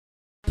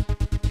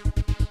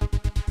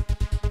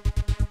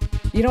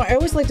You know, I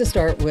always like to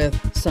start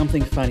with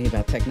something funny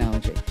about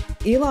technology.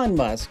 Elon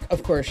Musk,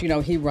 of course, you know,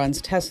 he runs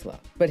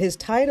Tesla, but his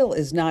title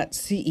is not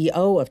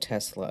CEO of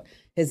Tesla.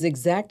 His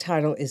exact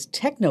title is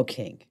Techno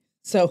King.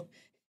 So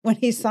when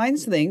he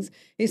signs things,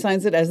 he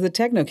signs it as the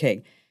Techno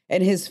King.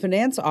 And his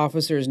finance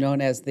officer is known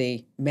as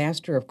the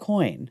Master of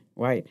Coin,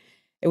 right?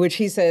 Which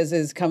he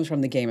says comes from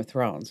the Game of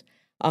Thrones.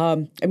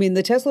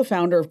 The Tesla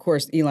founder, of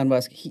course, Elon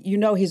Musk,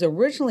 he's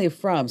originally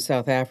from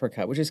South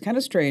Africa, which is kind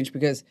of strange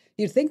because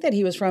you'd think that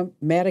he was from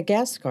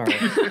Madagascar.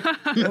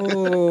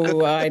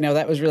 Oh, I know,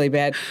 that was really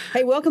bad.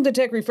 Hey, welcome to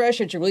Tech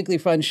Refresh. It's your weekly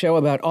fun show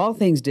about all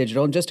things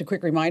digital. And just a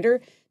quick reminder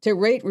to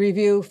rate,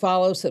 review,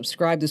 follow,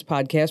 subscribe this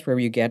podcast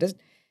wherever you get it.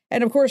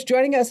 And of course,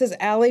 joining us is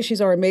Allie.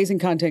 She's our amazing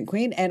content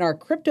queen and our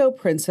crypto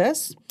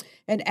princess.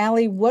 And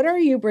Allie, what are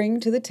you bringing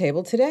to the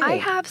table today? I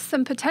have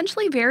some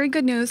potentially very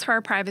good news for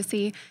our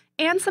privacy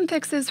and some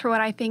fixes for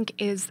what I think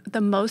is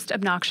the most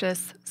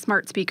obnoxious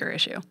smart speaker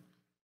issue.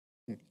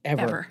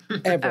 Ever.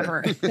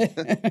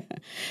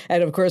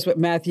 And of course, with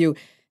Matthew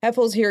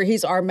Heffel's here.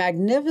 He's our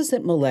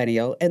magnificent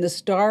millennial and the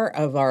star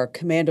of our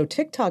Commando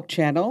TikTok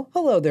channel.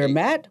 Hello there,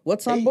 Matt.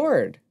 What's on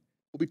board?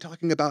 We'll be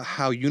talking about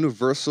how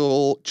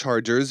universal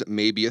chargers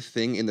may be a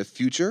thing in the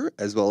future,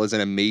 as well as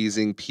an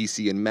amazing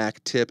PC and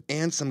Mac tip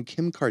and some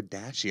Kim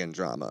Kardashian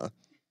drama.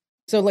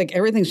 So, like,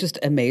 everything's just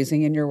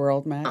amazing in your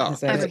world, Matt? Oh, is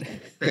that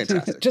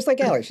fantastic. Just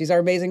like Alex. She's our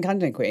amazing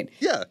content queen.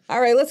 Yeah.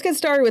 All right, let's get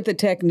started with the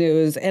tech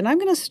news. And I'm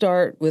going to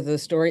start with a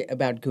story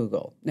about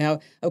Google. Now,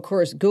 of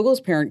course, Google's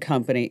parent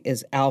company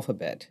is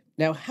Alphabet.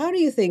 Now, how do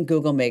you think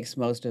Google makes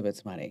most of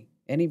its money?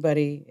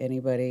 Anybody?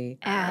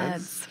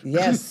 Ads.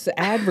 Yes,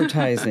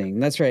 advertising.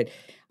 That's right.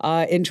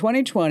 In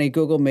 2020,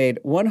 Google made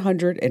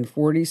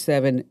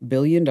 $147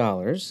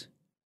 billion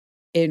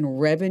in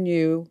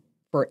revenue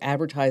for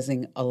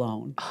advertising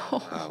alone.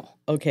 Oh. Wow.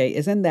 Okay,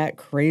 isn't that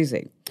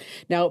crazy?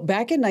 Now,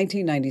 back in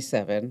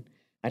 1997,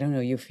 I don't know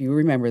if you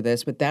remember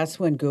this, but that's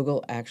when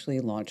Google actually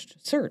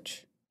launched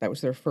search. That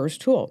was their first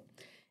tool.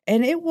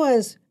 And it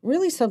was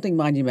really something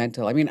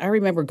monumental. I mean, I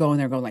remember going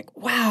there going like,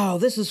 wow,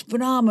 this is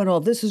phenomenal.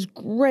 This is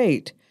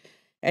great.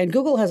 And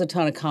Google has a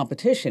ton of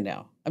competition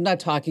now. I'm not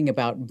talking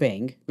about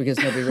Bing because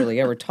nobody really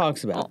ever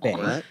talks about Bing.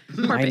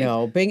 I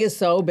know. Bing is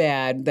so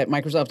bad that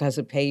Microsoft has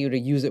to pay you to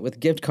use it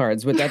with gift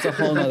cards, but that's a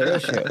whole other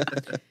issue.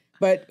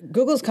 But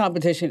Google's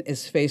competition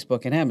is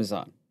Facebook and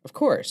Amazon, of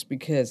course,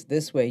 because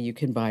this way you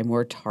can buy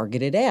more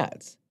targeted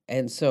ads.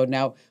 And so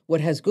now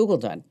what has Google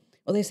done?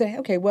 Well, they say,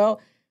 okay,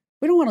 well,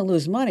 we don't want to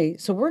lose money,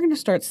 so we're going to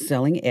start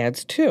selling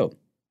ads too.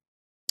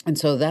 And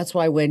so that's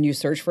why when you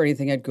search for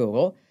anything at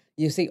Google,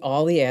 you see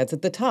all the ads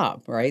at the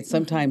top, right?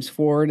 Sometimes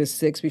 4 to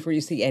 6 before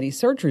you see any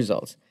search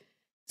results.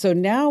 So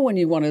now when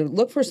you want to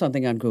look for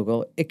something on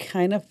Google, it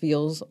kind of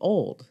feels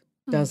old,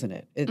 doesn't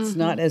it? It's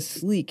not as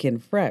sleek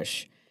and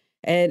fresh.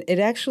 And it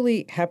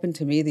actually happened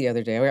to me the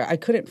other day where I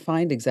couldn't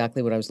find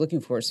exactly what I was looking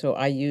for, so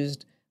I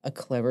used a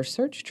clever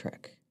search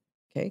trick,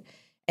 okay?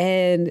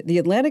 And the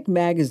Atlantic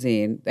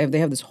magazine, they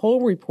have this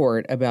whole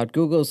report about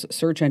Google's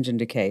search engine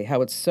decay,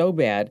 how it's so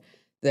bad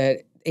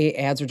that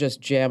ads are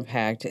just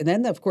jam-packed. And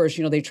then, of course,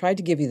 they tried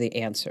to give you the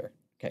answer,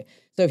 okay?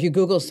 So if you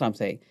Google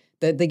something,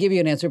 that they give you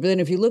an answer, but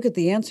then if you look at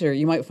the answer,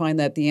 you might find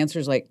that the answer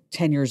is like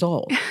 10 years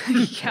old.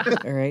 Yeah.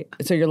 All right?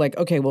 So you're like,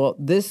 okay, well,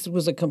 this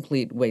was a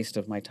complete waste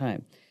of my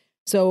time.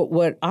 So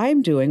what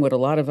I'm doing, what a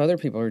lot of other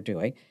people are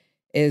doing,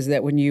 is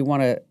that when you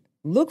want to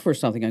look for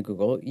something on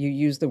Google, you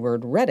use the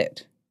word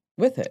Reddit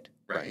with it.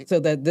 Right. So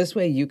that this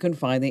way you can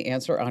find the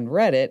answer on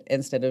Reddit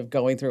instead of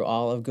going through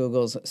all of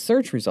Google's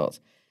search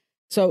results.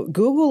 So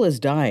Google is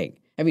dying.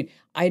 I mean,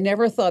 I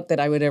never thought that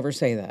I would ever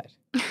say that.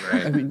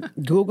 Right. I mean,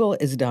 Google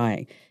is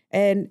dying.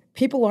 And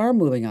people are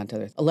moving on to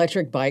this.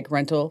 Electric bike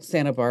rental,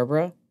 Santa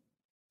Barbara.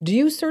 Do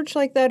you search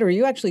like that or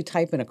you actually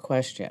type in a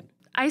question?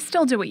 I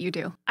still do what you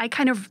do. I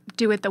kind of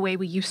do it the way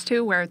we used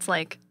to, where it's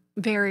like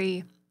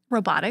very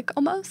robotic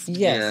almost.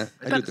 Yes.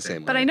 Yeah, I do it the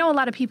same way. But I know a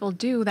lot of people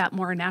do that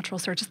more natural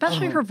search,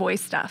 especially for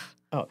voice stuff.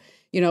 Oh,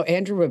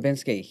 Andrew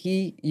Babinski,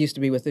 he used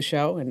to be with the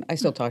show, and I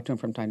still talk to him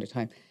from time to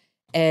time.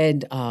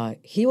 And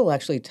he will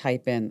actually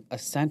type in a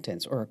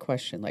sentence or a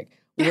question like,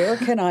 where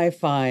can I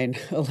find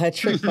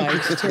electric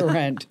bikes to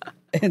rent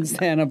in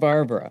Santa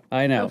Barbara?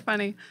 I know. So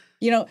funny.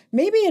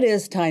 Maybe it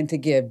is time to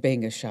give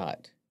Bing a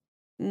shot.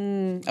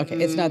 Okay,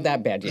 it's not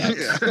that bad yet.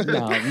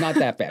 No, not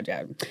that bad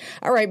yet.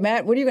 All right,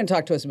 Matt, what are you going to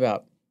talk to us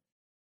about?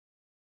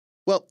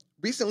 Well,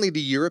 recently the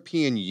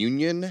European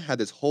Union had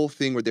this whole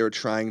thing where they were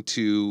trying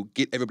to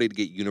get everybody to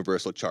get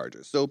universal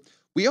chargers. So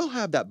we all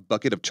have that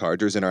bucket of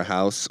chargers in our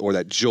house or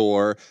that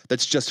drawer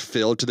that's just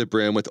filled to the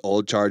brim with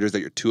old chargers that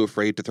you're too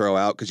afraid to throw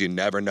out because you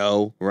never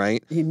know,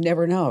 right? You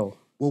never know.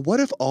 Well, what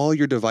if all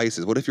your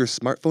devices, what if your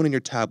smartphone and your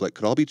tablet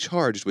could all be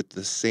charged with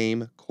the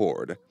same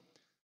cord?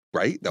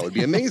 Right? That would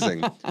be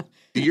amazing.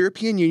 The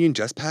European Union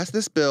just passed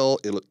this bill.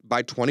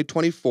 By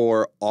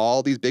 2024,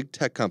 all these big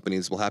tech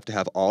companies will have to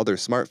have all their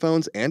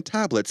smartphones and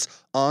tablets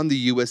on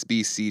the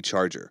USB-C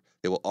charger.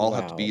 They will all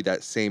have to be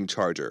that same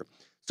charger.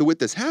 So with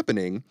this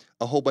happening,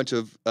 a whole bunch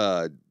of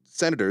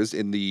senators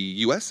in the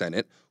U.S.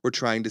 Senate were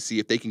trying to see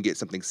if they can get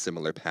something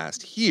similar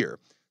passed here.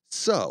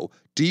 So,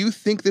 do you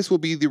think this will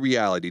be the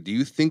reality? Do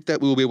you think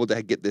that we will be able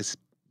to get this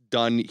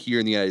done here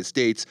in the United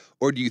States,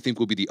 or do you think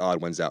we'll be the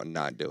odd ones out and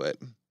not do it?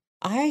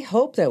 I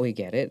hope that we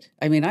get it.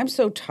 I mean, I'm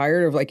so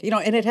tired of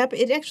and it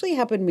happened. It actually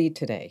happened to me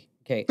today.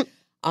 Okay.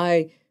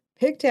 I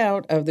picked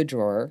out of the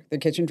drawer, the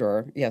kitchen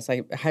drawer. Yes,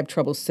 I have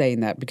trouble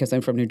saying that because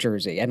I'm from New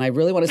Jersey and I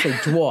really want to say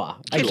drawer.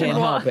 I can't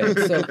help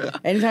it. So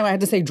anytime I have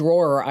to say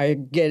drawer, I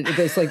get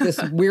this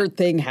this weird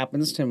thing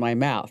happens to my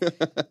mouth.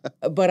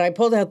 But I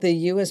pulled out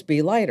the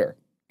USB lighter.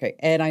 Okay.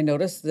 And I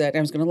noticed that I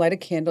was going to light a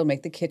candle,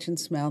 make the kitchen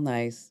smell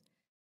nice.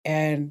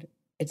 And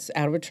it's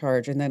out of a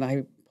charge. And then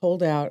I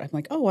pulled out, I'm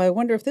like, oh, I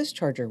wonder if this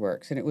charger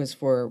works. And it was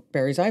for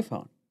Barry's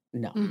iPhone.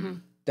 No,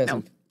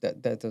 doesn't. No.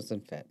 That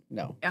doesn't fit.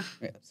 No. Yeah.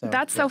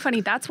 That's so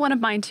funny. That's one of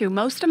mine too.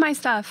 Most of my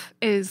stuff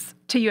is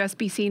to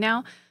USB-C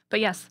now.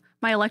 But yes,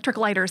 my electric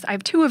lighters, I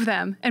have 2 of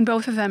them, and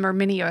both of them are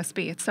mini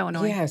USB. It's so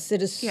annoying. Yes,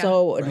 it is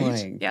so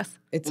annoying. Yes.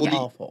 It's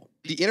awful.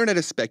 The internet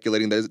is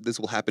speculating that this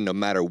will happen no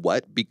matter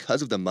what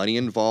because of the money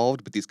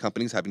involved with these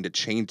companies having to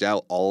change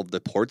out all of the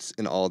ports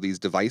in all of these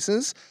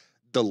devices.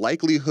 The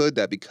likelihood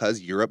that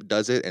because Europe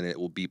does it and it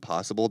will be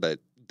possible that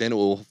then it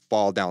will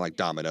fall down like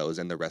dominoes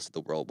and the rest of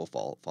the world will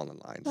fall in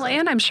line. Well,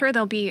 and I'm sure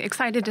they'll be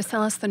excited to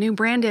sell us the new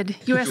branded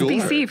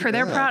USB-C for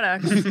their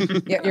products.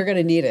 Yeah, you're going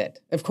to need it.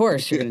 Of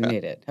course you're going to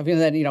need it. I mean,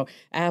 then,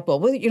 Apple,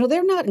 well,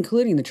 they're not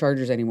including the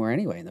chargers anymore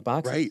anyway in the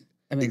boxes. Right.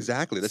 I mean,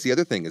 exactly. That's the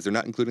other thing is they're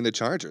not including the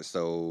charger.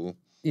 So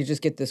you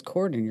just get this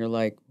cord and you're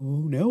like, oh,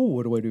 no,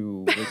 what do I do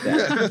with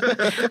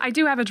that? I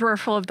do have a drawer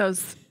full of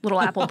those little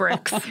Apple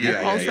bricks.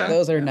 Yeah.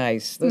 Those are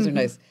nice. Those are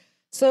nice.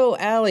 So,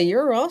 Allie,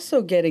 you're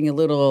also getting a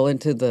little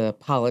into the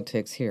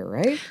politics here,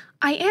 right?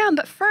 I am,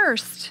 but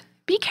first,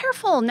 be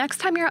careful next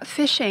time you're out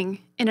fishing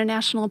in a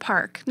national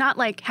park. Not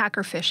like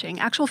hacker fishing,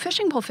 actual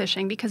fishing pole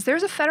fishing, because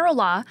there's a federal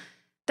law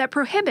that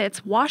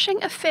prohibits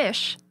washing a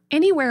fish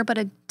anywhere but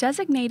a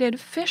designated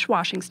fish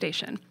washing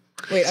station.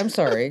 Wait, I'm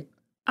sorry.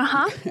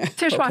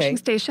 Fish washing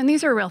station.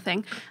 These are a real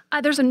thing.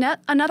 There's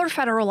another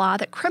federal law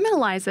that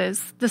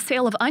criminalizes the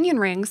sale of onion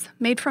rings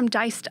made from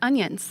diced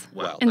onions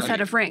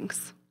instead of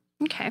rings.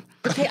 Okay.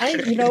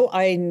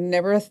 I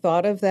never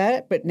thought of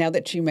that, but now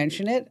that you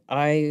mention it,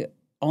 I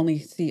only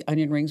see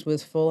onion rings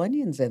with full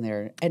onions in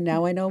there, and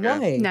now I know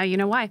why. Now you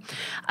know why.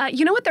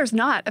 You know what there's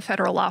not a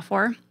federal law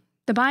for?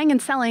 The buying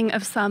and selling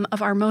of some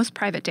of our most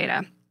private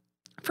data.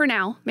 For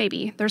now,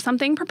 maybe. There's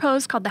something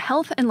proposed called the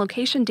Health and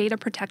Location Data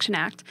Protection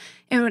Act,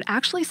 and it would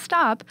actually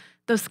stop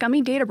those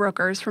scummy data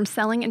brokers from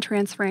selling and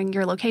transferring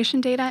your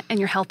location data and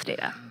your health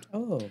data.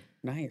 Oh,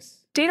 nice.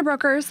 Data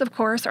brokers, of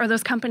course, are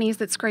those companies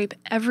that scrape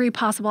every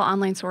possible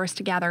online source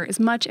to gather as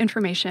much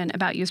information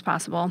about you as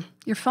possible.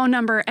 Your phone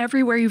number,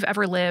 everywhere you've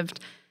ever lived,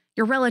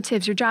 your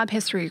relatives, your job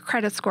history, your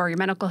credit score, your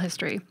medical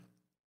history.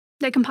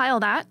 They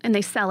compile that and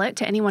they sell it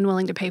to anyone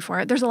willing to pay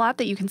for it. There's a lot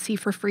that you can see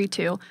for free,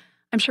 too.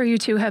 I'm sure you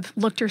two have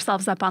looked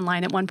yourselves up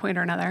online at one point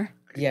or another.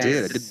 Yes. I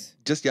did.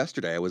 Just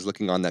yesterday, I was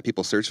looking on that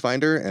People Search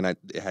Finder, and it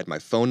had my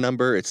phone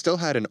number. It still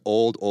had an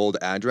old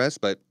address,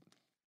 but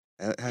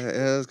it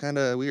was kind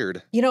of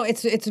weird.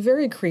 It's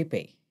very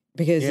creepy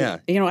because,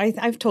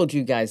 I've told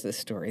you guys this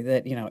story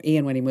that,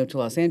 Ian, when he moved to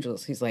Los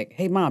Angeles, he's like,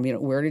 hey, Mom,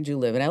 where did you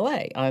live in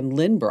L.A.? On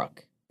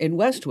Lynbrook in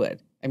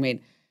Westwood. I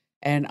mean,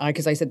 and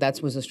because I said that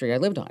was the street I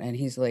lived on. And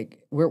he's like,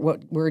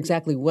 where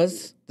exactly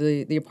was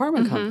the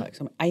apartment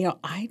complex?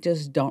 I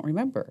just don't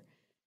remember.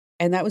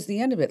 And that was the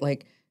end of it.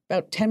 Like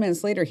about 10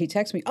 minutes later, he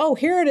texts me, oh,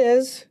 here it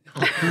is.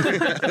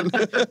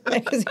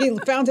 Because he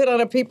found it on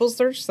a People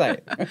Search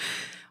site.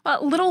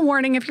 Well, little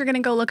warning if you're going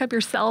to go look up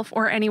yourself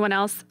or anyone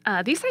else.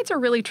 These sites are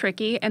really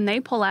tricky, and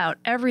they pull out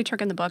every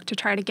trick in the book to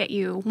try to get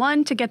you,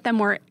 1, to give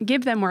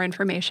them more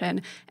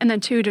information, and then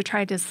 2, to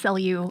try to sell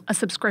you a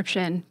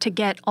subscription to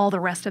get all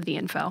the rest of the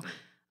info.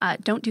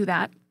 Don't do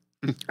that.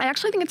 I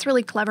actually think it's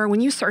really clever.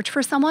 When you search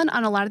for someone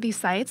on a lot of these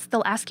sites,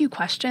 they'll ask you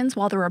questions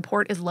while the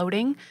report is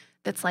loading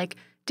that's like,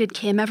 did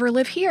Kim ever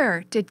live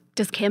here?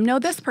 Does Kim know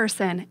this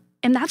person?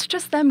 And that's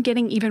just them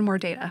getting even more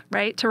data,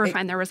 right, to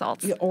refine their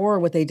results. Or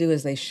what they do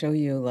is they show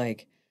you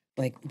like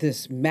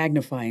this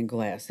magnifying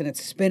glass, and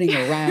it's spinning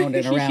around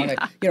and around.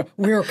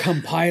 We're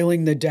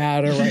compiling the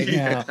data right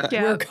now.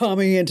 We're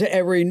coming into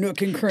every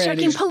nook and cranny.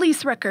 Checking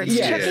police records,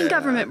 checking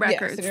government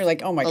records. Yes. And you're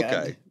like, oh, my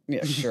God.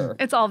 Yeah, sure.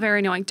 It's all very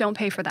annoying. Don't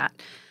pay for that.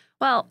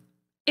 Well,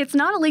 it's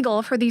not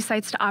illegal for these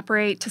sites to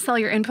operate, to sell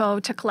your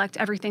info, to collect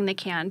everything they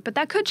can. But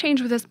that could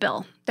change with this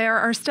bill. There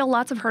are still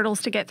lots of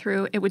hurdles to get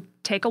through. It would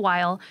take a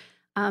while.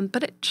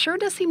 But it sure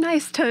does seem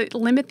nice to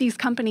limit these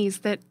companies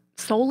that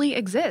solely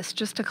exist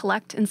just to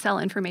collect and sell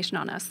information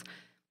on us.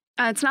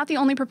 It's not the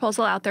only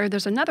proposal out there.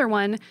 There's another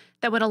one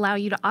that would allow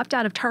you to opt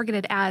out of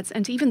targeted ads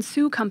and to even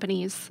sue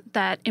companies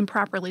that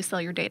improperly sell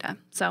your data.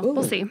 So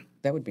we'll see.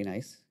 That would be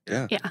nice.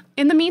 Yeah.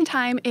 In the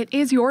meantime, it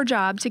is your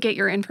job to get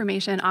your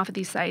information off of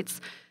these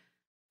sites.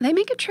 They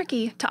make it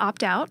tricky to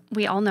opt out.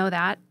 We all know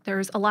that.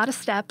 There's a lot of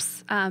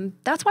steps.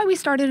 That's why we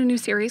started a new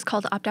series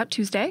called Opt Out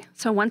Tuesday.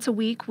 So once a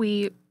week,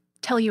 we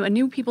tell you a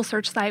new People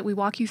Search site. We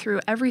walk you through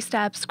every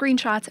step,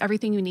 screenshots,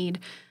 everything you need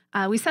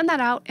We send that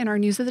out in our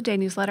News of the Day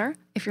newsletter.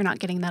 If you're not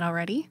getting that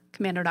already,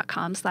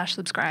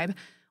 commando.com/subscribe.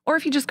 Or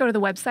if you just go to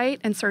the website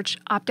and search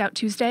Opt Out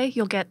Tuesday,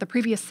 you'll get the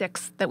previous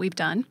 6 that we've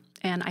done.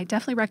 And I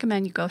definitely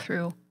recommend you go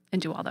through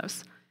and do all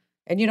those.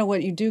 And you know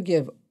what? You do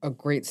give a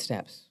great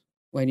steps.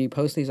 When you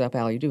post these up,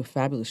 Al, you do a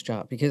fabulous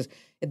job because,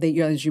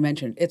 as you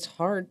mentioned, it's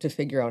hard to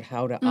figure out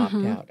how to opt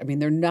out. I mean,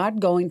 they're not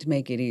going to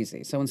make it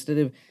easy. So instead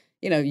of,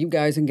 you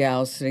guys and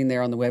gals sitting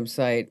there on the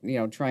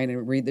website, trying to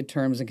read the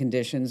terms and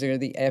conditions or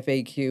the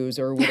FAQs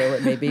or whatever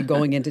it may be,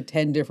 going into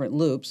 10 different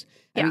loops.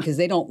 I mean, because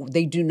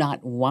they do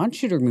not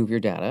want you to remove your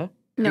data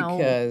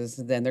because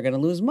then they're going to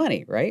lose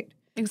money, right?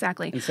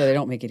 Exactly. And so they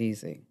don't make it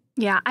easy.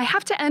 Yeah, I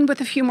have to end with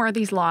a few more of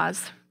these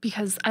laws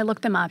because I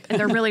looked them up and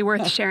they're really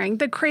worth sharing.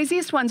 The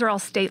craziest ones are all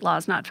state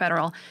laws, not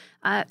federal.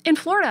 In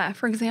Florida,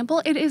 for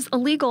example, it is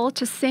illegal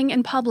to sing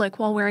in public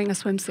while wearing a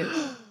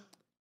swimsuit.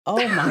 Oh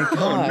my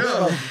gosh!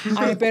 Well,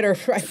 I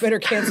better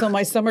cancel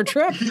my summer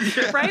trip.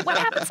 Right? What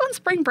happens on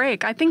spring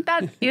break? I think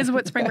that is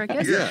what spring break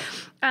is. Yeah.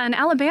 In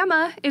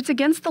Alabama, it's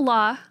against the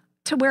law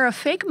to wear a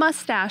fake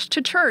mustache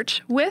to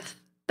church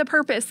with the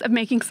purpose of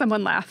making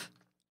someone laugh.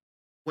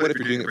 What if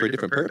you're doing it for a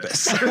different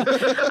purpose?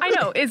 I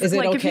know. Is it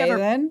like okay if you have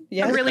then?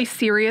 a really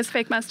serious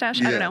fake mustache?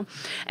 I don't Yeah. know.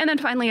 And then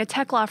finally, a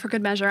tech law for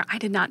good measure. I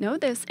did not know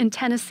this. In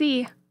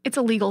Tennessee, it's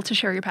illegal to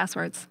share your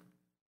passwords.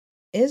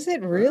 Is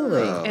it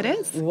really? Wow. It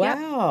is. Yeah.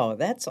 Wow,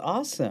 that's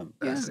awesome.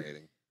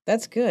 Fascinating.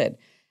 That's good.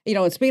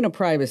 And speaking of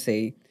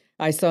privacy,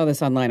 I saw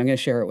this online. I'm going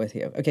to share it with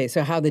you. Okay,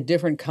 so how the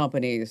different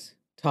companies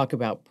talk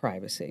about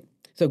privacy.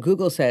 So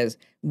Google says,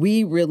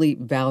 we really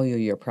value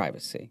your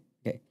privacy.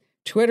 Okay.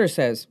 Twitter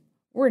says,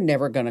 we're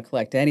never going to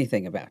collect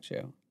anything about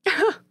you.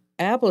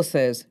 Apple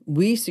says,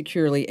 we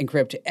securely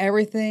encrypt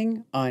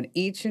everything on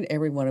each and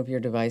every one of your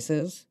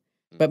devices.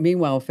 But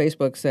meanwhile,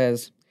 Facebook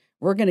says,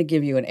 we're going to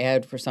give you an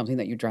ad for something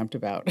that you dreamt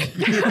about.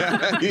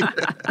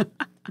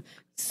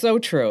 So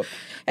true.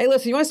 Hey,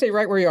 listen, you want to stay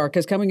right where you are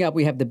because coming up,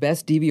 we have the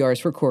best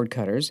DVRs for cord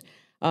cutters.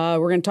 We're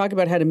going to talk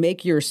about how to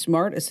make your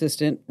smart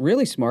assistant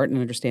really smart and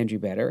understand you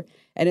better.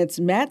 And it's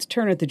Matt's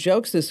turn at the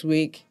jokes this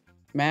week.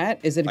 Matt,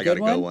 is it a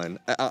good one? I got a good one.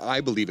 I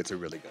believe it's a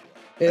really good one.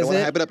 I Is don't want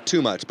to it? hype it up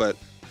too much, but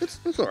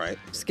it's all right.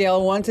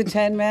 Scale 1 to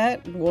 10,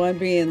 Matt. 1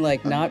 being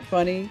like not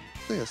funny.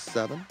 Say a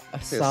 7.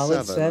 A Say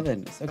solid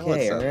 7. Solid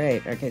Okay, all 7.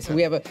 right. Okay, so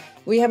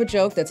we have a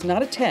joke that's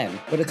not a 10,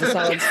 but it's a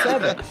solid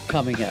 7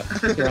 coming up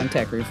here on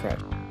Tech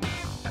Refresh.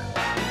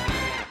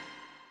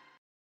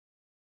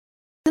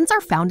 Since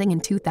our founding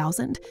in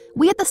 2000,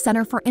 we at the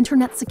Center for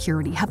Internet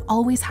Security have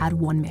always had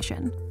one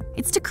mission.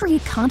 It's to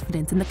create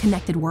confidence in the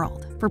connected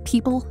world for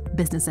people,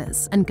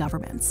 businesses, and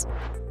governments.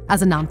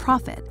 As a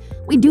nonprofit,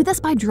 we do this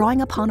by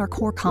drawing upon our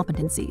core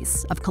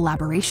competencies of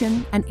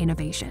collaboration and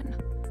innovation.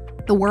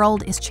 The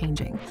world is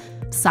changing,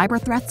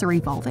 cyber threats are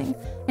evolving,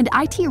 and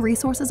IT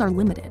resources are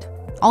limited.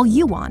 All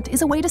you want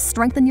is a way to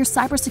strengthen your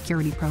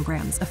cybersecurity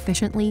programs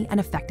efficiently and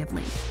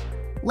effectively.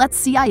 Let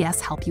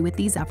CIS help you with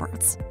these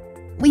efforts.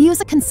 We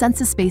use a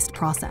consensus-based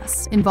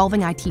process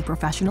involving IT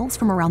professionals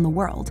from around the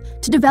world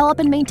to develop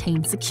and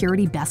maintain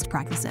security best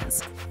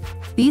practices.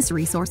 These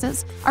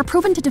resources are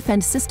proven to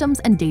defend systems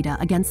and data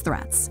against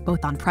threats,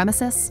 both on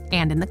premises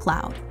and in the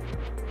cloud.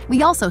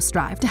 We also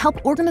strive to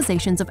help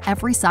organizations of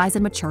every size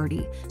and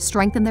maturity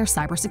strengthen their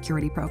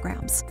cybersecurity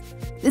programs.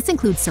 This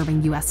includes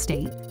serving U.S.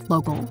 state,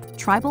 local,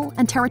 tribal,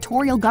 and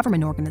territorial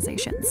government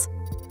organizations.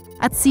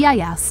 At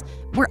CIS,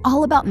 we're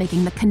all about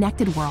making the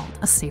connected world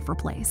a safer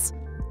place.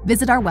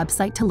 Visit our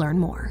website to learn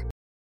more.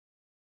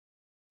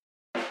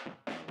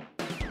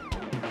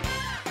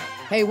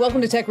 Hey,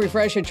 welcome to Tech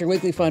Refresh. It's your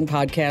weekly fun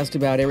podcast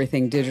about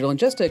everything digital. And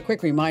just a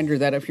quick reminder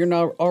that if you're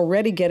not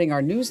already getting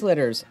our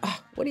newsletters,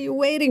 what are you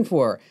waiting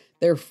for?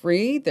 They're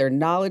free, they're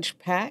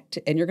knowledge-packed,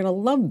 and you're going to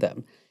love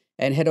them.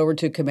 And head over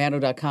to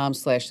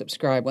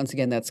commando.com/subscribe. Once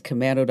again, that's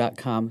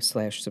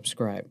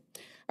commando.com/subscribe.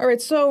 All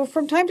right, so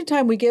from time to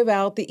time, we give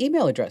out the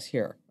email address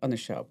here on the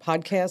show,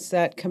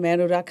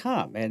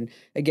 podcasts@commando.com. And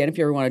again, if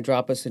you ever want to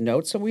drop us a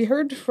note. So we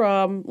heard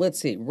from,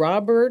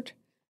 Robert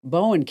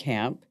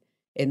Bowenkamp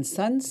in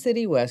Sun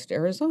City West,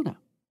 Arizona.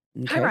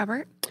 Okay. Hi,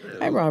 Robert.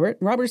 Hi, Robert.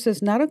 Robert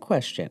says, not a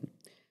question,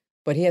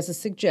 but he has a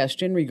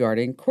suggestion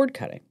regarding cord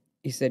cutting.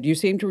 He said, you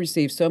seem to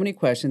receive so many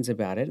questions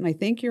about it, and I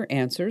think your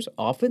answers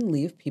often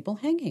leave people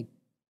hanging.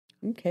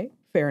 Okay,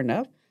 fair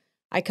enough.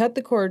 I cut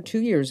the cord 2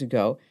 years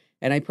ago,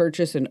 and I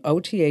purchased an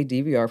OTA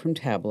DVR from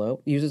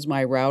Tableau. Uses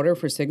my router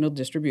for signal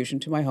distribution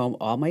to my home,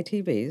 all my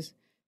TVs.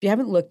 If you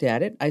haven't looked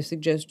at it, I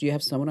suggest you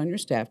have someone on your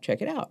staff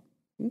check it out.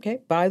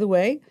 Okay, by the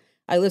way,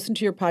 I listen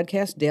to your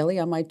podcast daily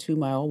on my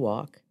 2-mile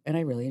walk, and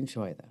I really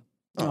enjoy them.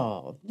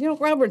 Oh,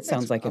 Robert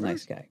sounds like a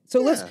nice guy. So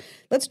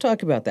let's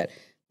talk about that.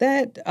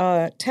 That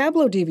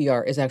Tableau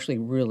DVR is actually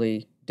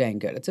really dang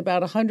good. It's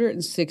about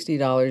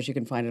 $160. You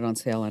can find it on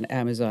sale on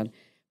Amazon.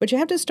 But you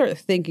have to start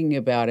thinking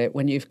about it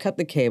when you've cut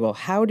the cable.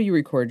 How do you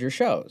record your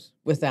shows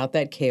without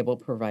that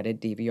cable-provided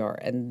DVR?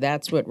 And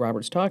that's what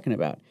Robert's talking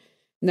about.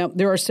 Now,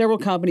 there are several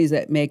companies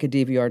that make a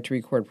DVR to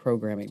record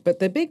programming. But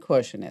the big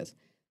question is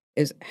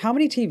how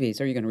many TVs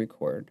are you going to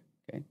record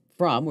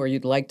from where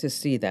you'd like to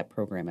see that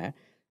program at?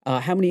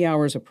 How many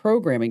hours of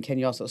programming can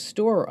you also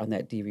store on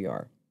that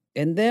DVR?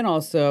 And then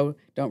also,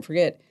 don't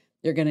forget,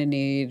 you're going to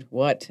need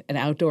an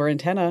outdoor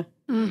antenna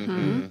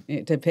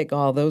to pick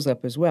all those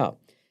up as well.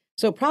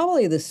 So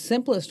probably the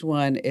simplest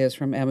one is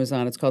from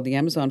Amazon. It's called the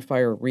Amazon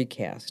Fire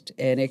Recast,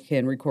 and it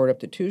can record up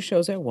to 2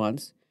 shows at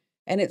once,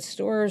 and it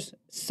stores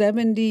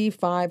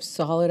 75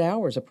 solid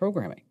hours of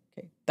programming.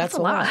 Okay, that's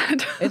a lot.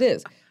 It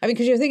is. I mean,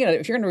 because you're thinking,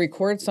 if you're going to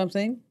record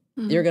something,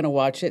 you're going to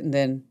watch it and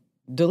then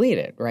delete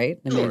it, right?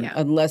 I mean,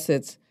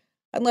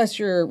 unless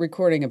you're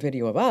recording a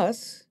video of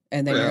us,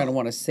 and then you're going to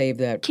want to save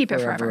that Keep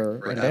it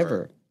forever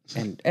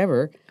and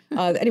ever.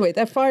 Anyway,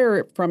 that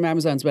Fire from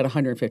Amazon is about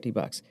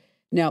 $150.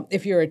 Now,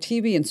 if you're a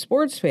TV and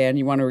sports fan,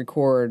 you want to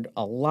record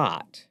a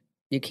lot.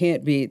 You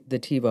can't beat the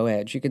TiVo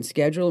Edge. You can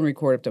schedule and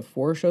record up to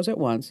 4 shows at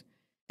once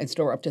and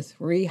store up to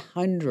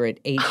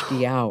 300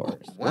 HD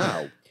hours.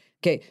 Wow.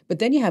 Okay, but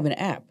then you have an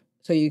app,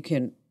 so you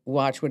can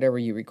watch whatever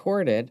you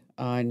recorded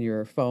on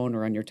your phone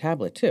or on your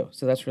tablet too.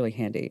 So that's really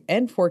handy.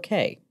 And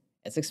 4K.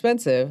 It's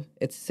expensive.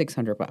 It's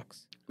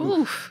 $600.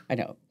 Oof. I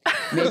know.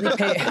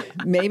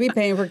 Maybe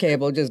paying for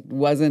cable just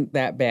wasn't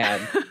that bad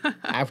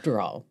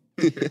after all.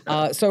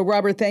 So,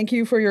 Robert, thank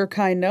you for your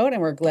kind note,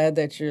 and we're glad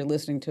that you're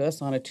listening to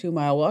us on a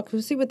 2-mile walk.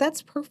 See, but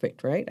that's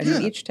perfect, right? I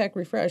mean, each tech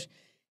refresh,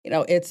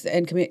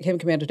 and Kim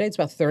Commando Day, it's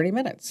about 30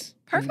 minutes.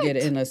 Perfect. You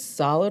get in a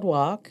solid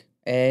walk,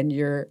 and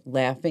you're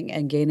laughing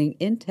and gaining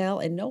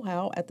intel and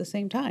know-how at the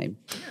same time.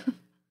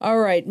 All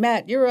right,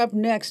 Matt, you're up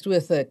next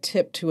with a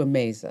tip to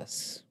amaze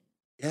us.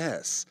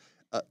 Yes.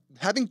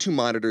 Having 2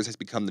 monitors has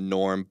become the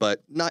norm,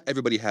 but not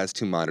everybody has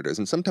 2 monitors.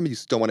 And sometimes you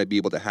still want to be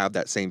able to have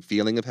that same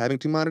feeling of having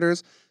 2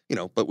 monitors,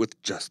 but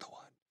with just the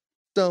one.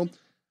 So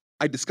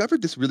I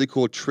discovered this really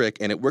cool trick,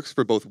 and it works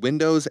for both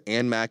Windows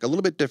and Mac a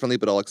little bit differently,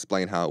 but I'll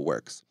explain how it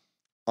works.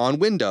 On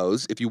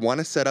Windows, if you want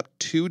to set up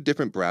 2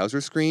 different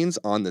browser screens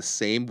on the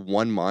same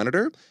one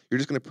monitor, you're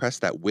just going to press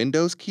that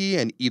Windows key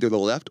and either the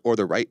left or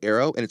the right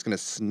arrow, and it's going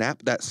to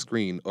snap that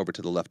screen over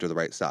to the left or the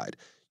right side.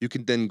 You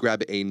can then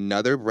grab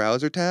another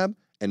browser tab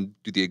and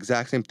do the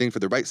exact same thing for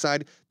the right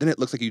side. Then it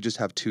looks like you just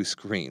have 2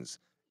 screens.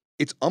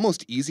 It's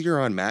almost easier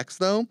on Macs,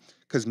 though,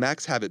 because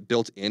Macs have it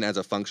built in as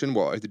a function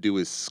where all you have to do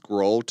is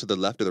scroll to the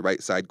left or the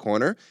right side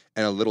corner,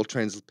 and a little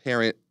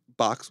transparent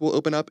box will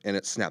open up, and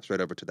it snaps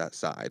right over to that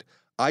side.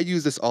 I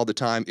use this all the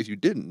time. If you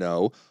didn't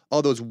know,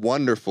 all those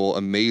wonderful,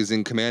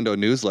 amazing Commando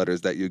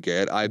newsletters that you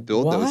get, I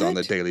build those on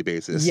a daily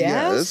basis.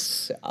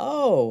 Yes?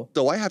 Oh.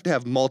 So I have to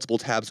have multiple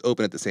tabs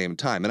open at the same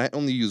time, and I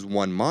only use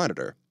one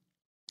monitor.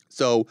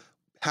 So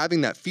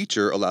having that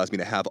feature allows me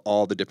to have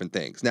all the different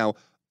things. Now,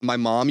 my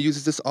mom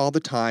uses this all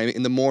the time.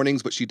 In the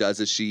mornings, what she does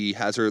is she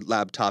has her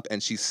laptop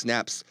and she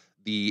snaps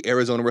the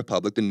Arizona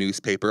Republic, the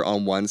newspaper,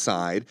 on one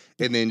side,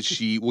 and then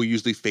she will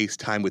usually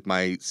FaceTime with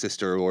my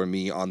sister or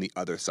me on the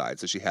other side.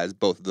 So she has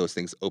both of those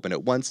things open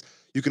at once.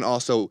 You can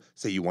also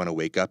say you want to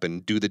wake up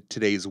and do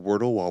today's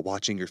Wordle while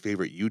watching your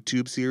favorite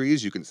YouTube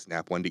series. You can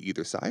snap one to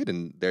either side,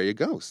 and there you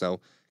go. So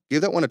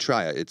give that one a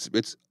try.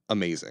 It's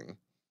amazing.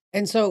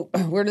 And so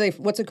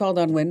what's it called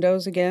on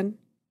Windows again?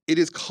 It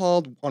is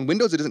called, on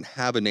Windows, it doesn't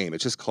have a name.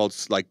 It's just called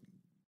like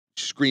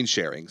screen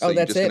sharing. So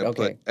that's it?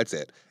 Okay. That's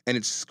it. And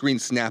it's screen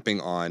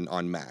snapping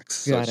on Macs.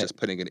 So it's just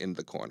putting it in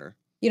the corner.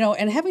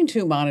 And having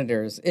 2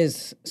 monitors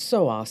is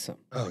so awesome.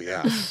 Oh,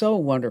 yeah. It's so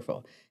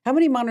wonderful. How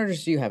many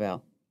monitors do you have,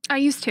 Al? I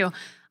used to.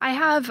 I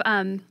have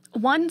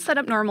one set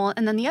up normal,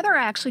 and then the other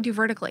I actually do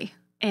vertically.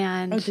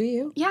 And do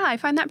you? Yeah, I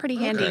find that pretty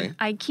handy.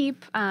 I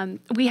keep,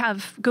 we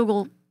have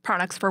Google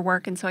products for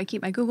work, and so I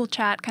keep my Google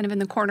Chat kind of in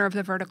the corner of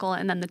the vertical,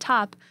 and then the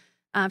top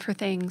for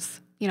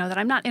things, that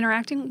I'm not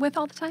interacting with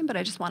all the time, but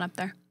I just want up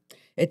there.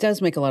 It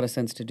does make a lot of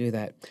sense to do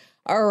that.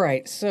 All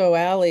right. So,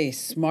 Allie,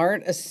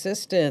 smart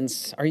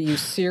assistants. Are you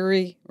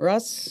Siri,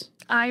 Russ?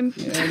 I'm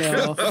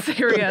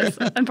serious,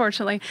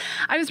 unfortunately.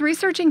 I was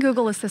researching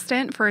Google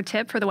Assistant for a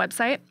tip for the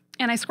website,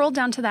 and I scrolled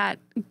down to that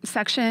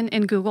section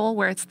in Google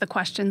where it's the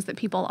questions that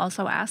people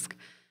also ask.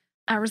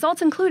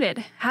 Results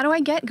included, how do I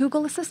get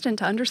Google Assistant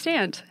to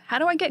understand? How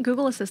do I get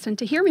Google Assistant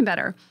to hear me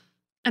better?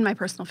 And my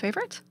personal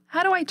favorite,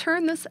 how do I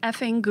turn this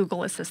effing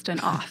Google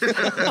Assistant off?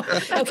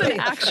 That's an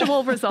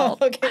actual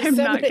result. I'm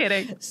not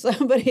kidding.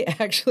 Somebody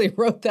actually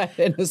wrote that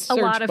in a search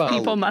A lot of box.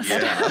 people must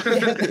have.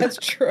 Yeah, that's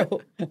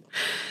true.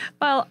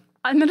 Well,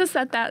 I'm going to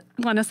set that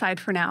one aside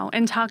for now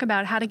and talk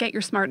about how to get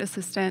your smart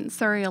assistant,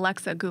 Siri,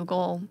 Alexa,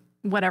 Google,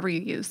 whatever you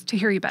use, to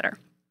hear you better.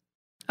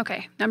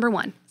 Okay, number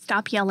 1,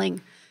 stop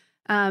yelling.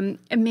 And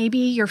maybe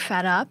you're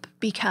fed up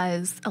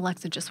because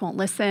Alexa just won't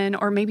listen,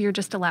 or maybe you're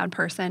just a loud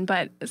person,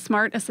 but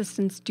smart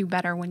assistants do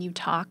better when you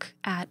talk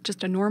at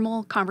just a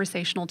normal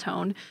conversational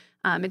tone.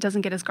 It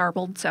doesn't get as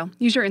garbled, so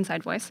use your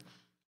inside voice.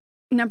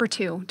 Number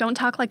 2, don't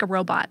talk like a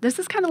robot. This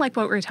is kind of like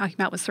what we were talking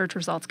about with search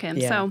results, Kim.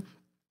 Yeah. So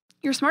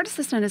your smart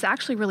assistant is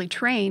actually really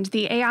trained.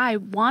 The AI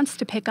wants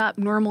to pick up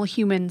normal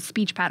human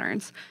speech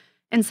patterns.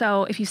 And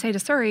so if you say to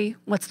Siri,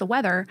 what's the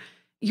weather,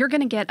 you're going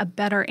to get a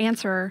better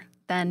answer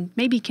than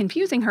maybe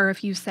confusing her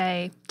if you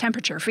say,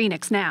 temperature,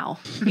 Phoenix now,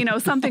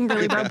 something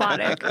really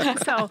robotic.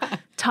 So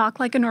talk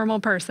like a normal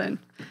person.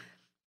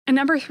 And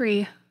number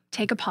 3,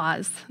 take a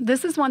pause.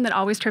 This is one that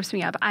always trips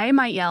me up. I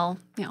might yell,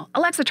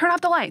 Alexa, turn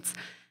off the lights.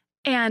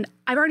 And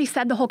I've already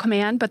said the whole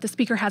command, but the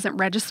speaker hasn't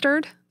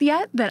registered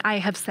yet that I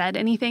have said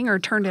anything or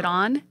turned it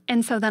on.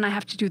 And so then I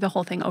have to do the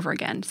whole thing over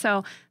again.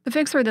 So the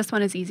fix for this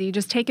one is easy.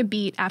 Just take a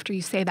beat after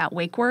you say that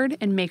wake word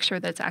and make sure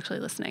that it's actually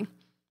listening.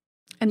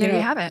 And there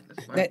you have it.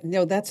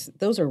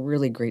 Those are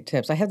really great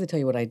tips. I have to tell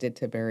you what I did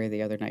to Barry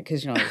the other night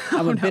because,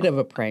 I'm a bit of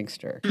a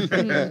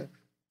prankster.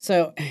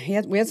 So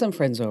we had some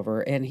friends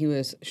over, and he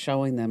was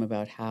showing them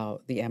about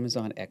how the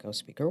Amazon Echo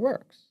speaker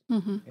works.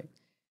 Okay.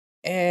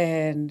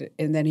 And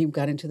then he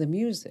got into the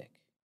music,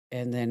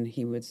 and then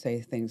he would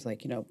say things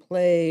like,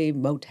 play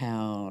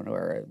Motown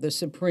or the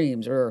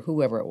Supremes or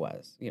whoever it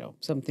was,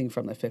 something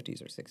from the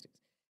 50s or 60s.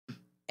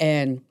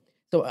 And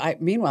so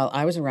meanwhile,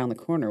 I was around the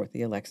corner with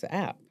the Alexa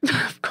app.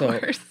 Of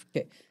course.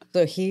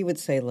 So he would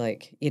say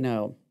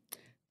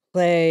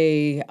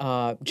play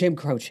Jim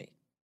Croce.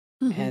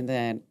 And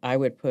then I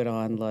would put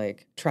on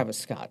Travis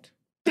Scott.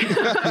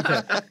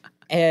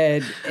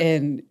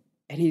 and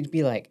he'd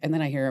be like, and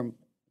then I hear him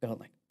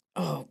going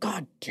oh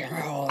God,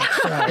 Gerald.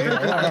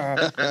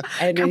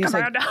 And then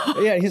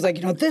he's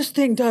like, this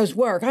thing does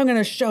work. I'm going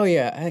to show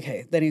you.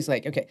 Okay. Then he's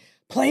like, okay,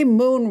 play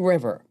Moon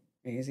River.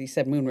 He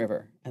said Moon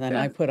River. And then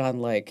I put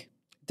on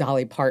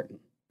Dolly Parton.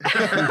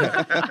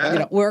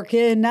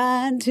 Working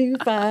 9 to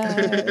 5.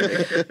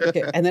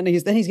 Okay. And then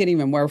he's getting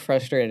even more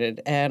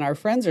frustrated. And our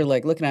friends are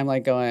looking at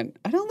him going,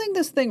 I don't think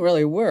this thing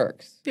really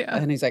works. Yeah.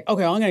 And he's like,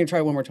 okay, I'm going to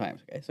try one more time.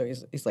 Okay. So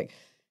he's like,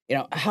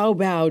 how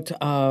about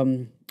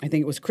I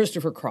think it was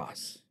Christopher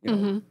Cross,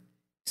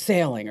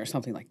 sailing or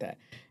something like that.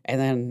 And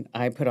then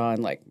I put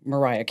on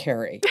Mariah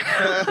Carey,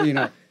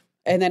 and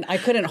then I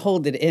couldn't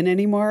hold it in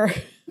anymore.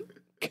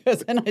 Because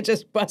then I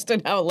just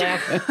busted out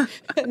laughing.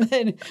 and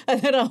then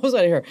all of a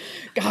sudden I hear,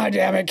 God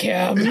damn it,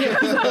 Kim.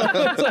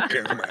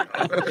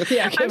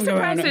 I'm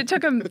surprised it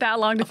took him that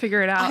long to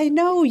figure it out. I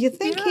know. You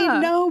think he'd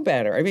know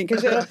better. I mean,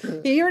 because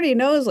he already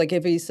knows,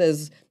 if he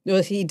says,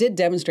 he did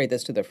demonstrate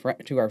this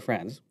to our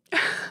friends.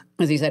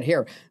 As he said,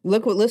 here,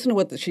 listen to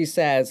what she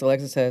says.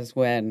 Alexa says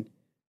when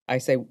I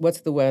say,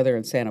 what's the weather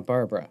in Santa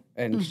Barbara?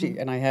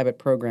 And I have it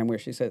programmed where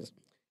she says,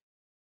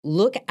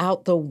 look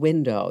out the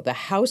window. The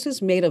house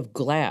is made of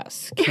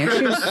glass.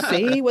 Can't you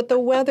see what the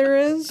weather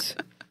is?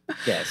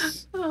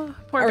 Yes. Oh,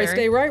 poor All right, Barry.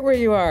 stay right where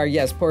you are.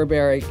 Yes, poor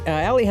Barry.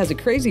 Allie has a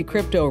crazy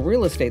crypto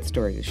real estate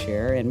story to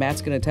share, and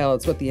Matt's going to tell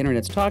us what the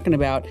internet's talking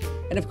about.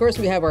 And, of course,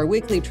 we have our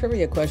weekly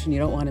trivia question you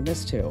don't want to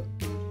miss, too.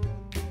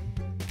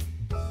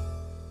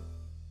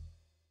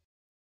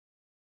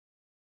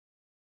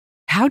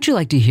 How'd you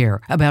like to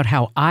hear about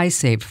how I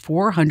saved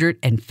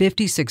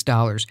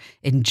 $456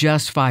 in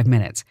just 5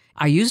 minutes?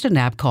 I used an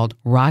app called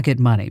Rocket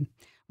Money.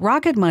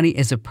 Rocket Money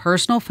is a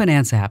personal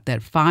finance app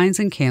that finds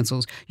and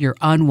cancels your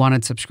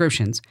unwanted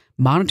subscriptions,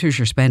 monitors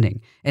your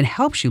spending, and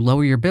helps you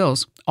lower your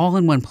bills all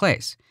in one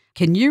place.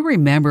 Can you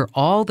remember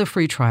all the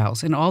free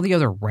trials and all the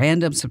other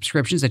random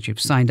subscriptions that you've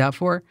signed up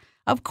for?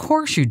 Of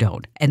course you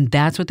don't, and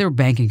that's what they're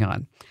banking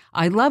on.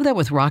 I love that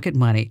with Rocket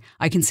Money,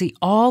 I can see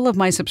all of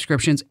my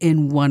subscriptions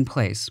in one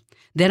place.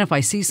 Then if I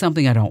see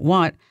something I don't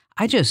want,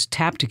 I just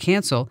tap to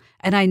cancel,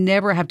 and I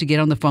never have to get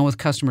on the phone with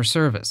customer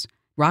service.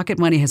 Rocket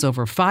Money has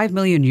over 5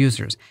 million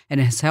users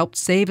and has helped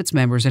save its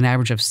members an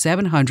average of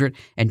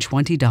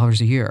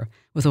 $720 a year,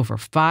 with over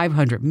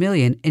 500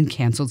 million in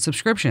canceled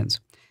subscriptions.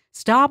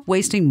 Stop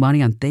wasting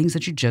money on things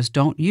that you just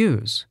don't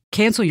use.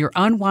 Cancel your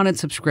unwanted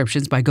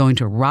subscriptions by going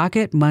to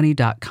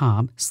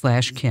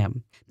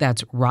rocketmoney.com/Kim.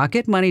 That's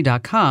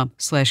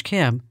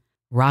rocketmoney.com/Kim.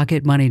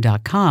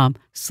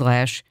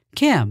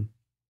 rocketmoney.com/Kim.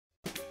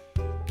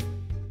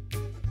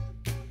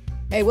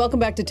 Hey, welcome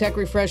back to Tech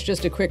Refresh.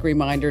 Just a quick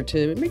reminder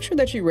to make sure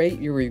that you rate,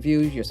 you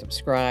review, you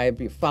subscribe,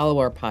 you follow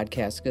our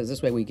podcast, because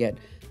this way we get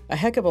a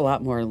heck of a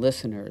lot more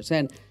listeners.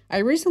 And I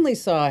recently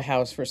saw a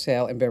house for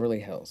sale in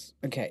Beverly Hills.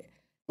 Okay,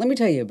 let me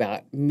tell you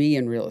about me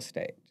and real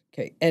estate.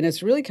 Okay, and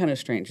it's really kind of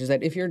strange is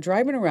that if you're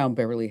driving around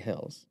Beverly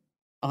Hills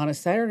on a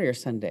Saturday or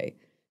Sunday,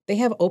 they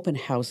have open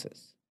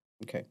houses.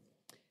 Okay,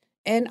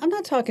 and I'm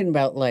not talking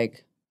about $1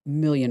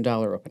 million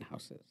open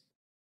houses,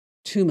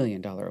 $2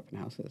 million open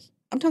houses.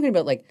 I'm talking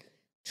about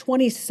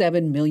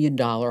 $27 million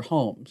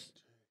homes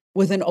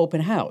with an open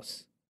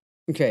house.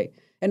 Okay.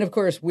 And of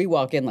course, we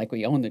walk in like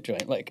we own the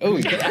joint, oh,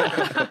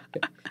 yeah.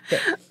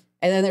 Okay.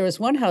 And then there was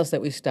one house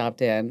that we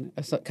stopped in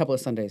a couple of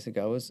Sundays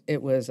ago.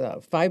 It was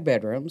 5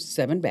 bedrooms,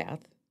 7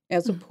 bath. It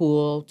has a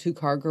pool,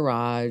 2-car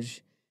garage.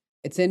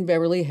 It's in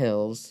Beverly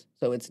Hills.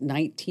 So it's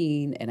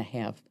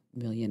 $19.5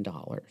 million.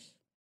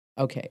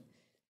 Okay.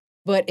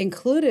 But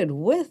included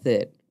with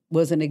it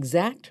was an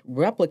exact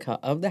replica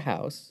of the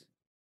house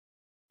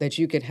that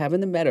you could have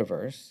in the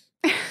metaverse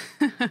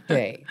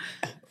pay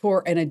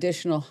for an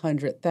additional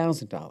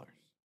 $100,000.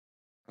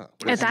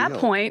 At that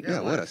point,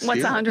 what's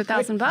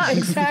 $100,000?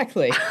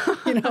 Exactly.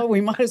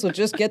 We might as well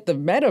just get the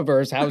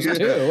metaverse house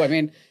too. I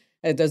mean,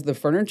 does the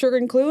furniture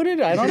include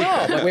it? I don't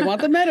know, but we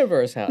want the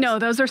metaverse house. No,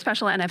 those are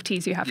special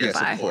NFTs you have to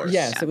buy. Of course.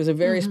 Yes, it was a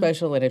very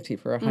special NFT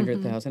for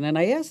 $100,000. And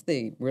I asked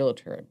the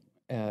realtor,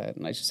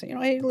 And I just say,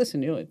 hey,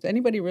 listen, is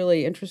anybody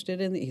really interested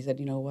in it? He said,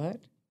 you know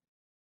what?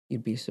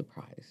 You'd be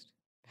surprised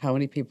how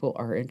many people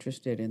are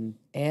interested in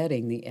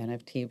adding the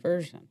NFT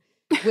version,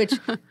 which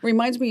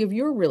reminds me of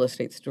your real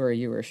estate story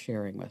you were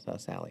sharing with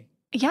us, Allie.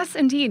 Yes,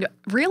 indeed.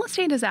 Real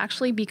estate is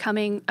actually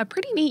becoming a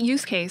pretty neat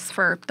use case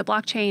for the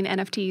blockchain,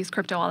 NFTs,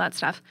 crypto, all that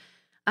stuff.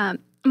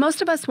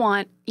 Most of us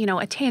want,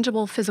 a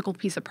tangible physical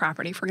piece of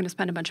property if we're going to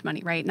spend a bunch of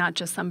money, right? Not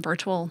just some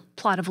virtual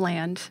plot of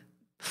land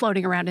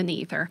floating around in the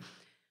ether.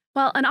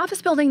 Well, an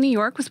office building in New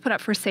York was put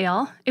up for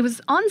sale. It was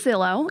on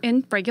Zillow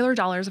in regular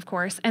dollars, of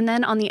course, and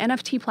then on the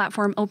NFT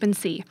platform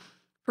OpenSea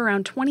for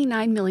around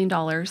 $29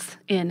 million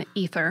in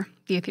Ether,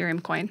 the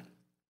Ethereum coin.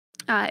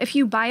 If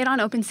you buy it on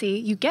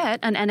OpenSea, you get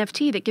an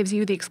NFT that gives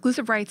you the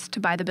exclusive rights to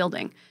buy the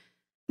building.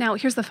 Now,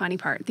 here's the funny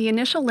part. The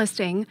initial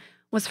listing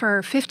was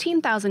for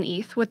 15,000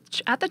 ETH,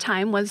 which at the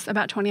time was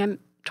about 29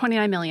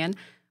 million.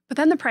 But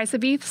then the price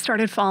of ETH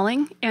started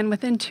falling, and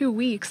within 2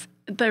 weeks,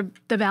 the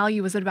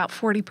value was at about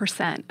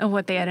 40% of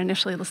what they had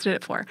initially listed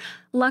it for.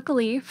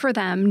 Luckily for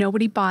them,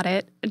 nobody bought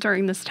it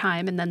during this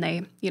time, and then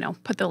they,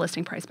 put the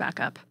listing price back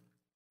up.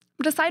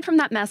 But aside from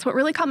that mess, what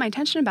really caught my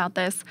attention about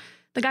this,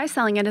 the guy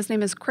selling it, his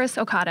name is Chris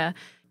Okada,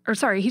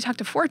 he talked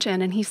to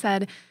Fortune, and he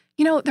said,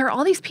 there are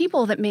all these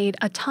people that made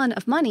a ton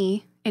of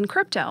money in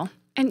crypto.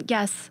 And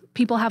yes,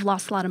 people have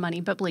lost a lot of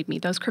money, but believe me,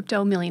 those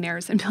crypto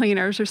millionaires and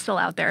billionaires are still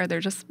out there. They're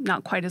just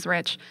not quite as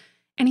rich.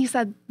 And he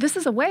said, this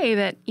is a way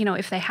that,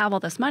 if they have all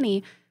this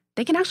money,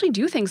 they can actually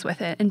do things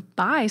with it and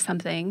buy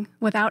something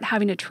without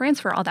having to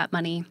transfer all that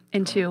money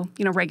into,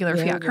 regular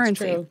fiat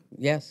currency. True.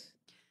 Yes.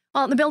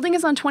 Well, the building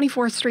is on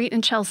 24th Street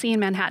in Chelsea in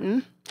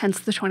Manhattan, hence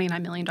the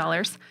 $29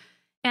 million.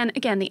 And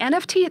again, the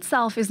NFT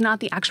itself is not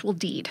the actual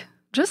deed.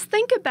 Just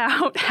think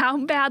about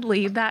how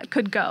badly that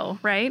could go,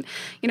 right?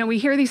 We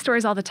hear these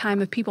stories all the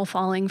time of people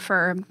falling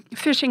for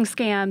phishing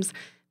scams,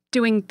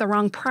 doing the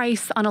wrong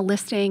price on a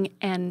listing,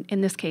 and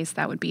in this case,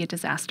 that would be a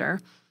disaster.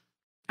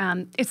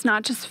 It's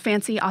not just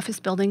fancy office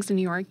buildings in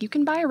New York. You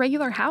can buy a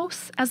regular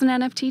house as an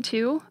NFT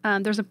too.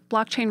 There's a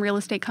blockchain real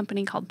estate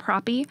company called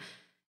Proppy.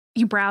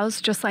 You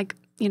browse just like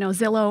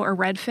Zillow or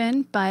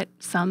Redfin, but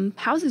some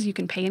houses you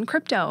can pay in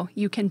crypto.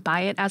 You can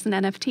buy it as an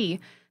NFT.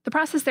 The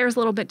process there is a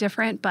little bit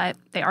different, but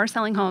they are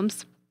selling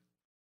homes.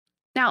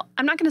 Now,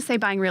 I'm not going to say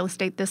buying real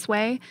estate this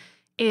way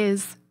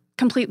is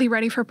completely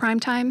ready for prime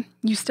time.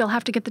 You still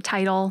have to get the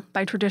title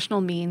by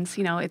traditional means.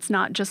 It's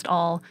not just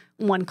all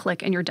one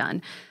click and you're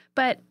done.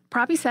 But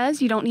Proppy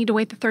says you don't need to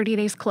wait the 30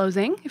 days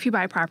closing if you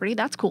buy a property.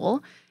 That's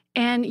cool.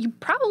 And you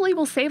probably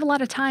will save a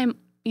lot of time,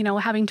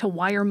 having to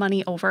wire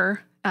money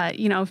over,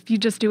 if you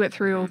just do it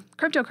through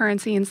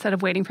cryptocurrency instead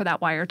of waiting for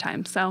that wire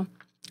time. So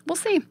we'll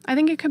see. I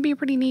think it could be a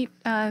pretty neat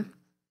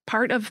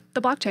part of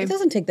the blockchain. It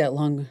doesn't take that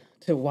long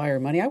to wire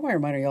money. I wire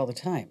money all the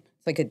time.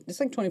 It's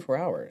like 24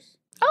 hours.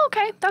 Oh,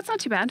 okay. That's not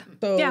too bad.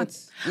 So yeah.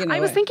 I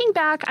was thinking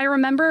back. I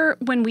remember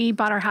when we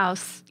bought our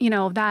house,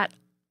 that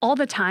all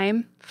the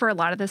time for a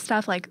lot of this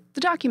stuff, like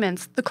the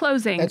documents, the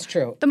closing. That's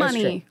true. The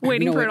money,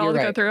 waiting for it all to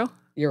go through.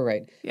 You're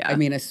right. Yeah. I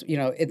mean, it's,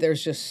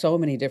 there's just so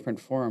many different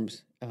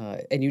forms. And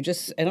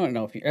I don't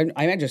know if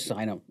I just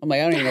sign them. I'm like,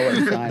 I don't even know where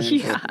to sign them.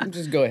 Yeah. So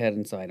just go ahead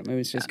and sign them. I mean,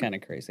 it's just kind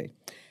of crazy.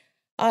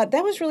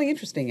 That was really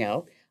interesting,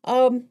 Al.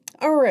 All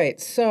right.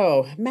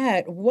 So,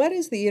 Matt, what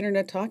is the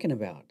internet talking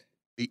about?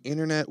 The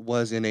internet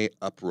was in a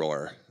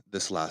uproar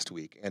this last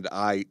week, and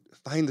I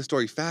find the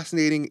story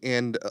fascinating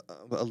and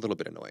a little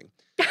bit annoying.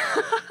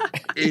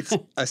 It's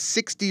a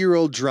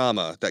 60-year-old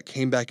drama that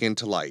came back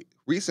into light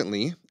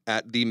recently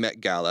at the Met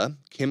Gala.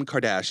 Kim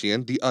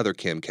Kardashian, the other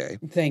Kim K.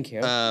 Thank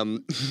you. I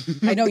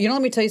know.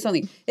 Let me tell you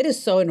something. It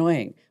is so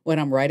annoying when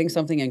I'm writing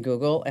something in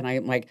Google and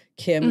I'm like,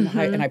 Kim,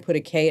 and I put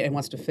a K and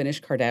wants to finish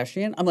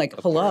Kardashian. I'm like,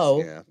 hello?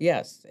 Course, yeah.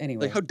 Yes.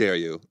 Anyway. Like, how dare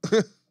you?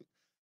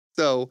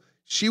 So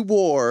she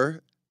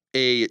wore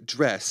a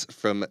dress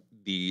from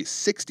the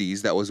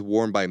 60s that was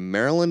worn by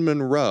Marilyn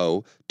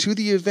Monroe to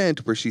the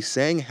event where she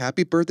sang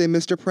Happy Birthday,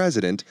 Mr.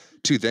 President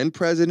to then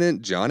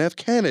President John F.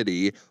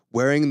 Kennedy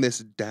wearing this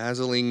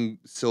dazzling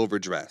silver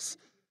dress.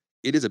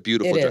 It is a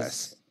beautiful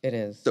dress. It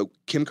is. So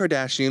Kim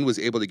Kardashian was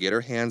able to get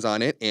her hands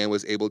on it and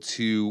was able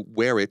to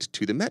wear it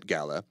to the Met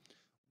Gala.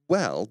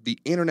 Well, the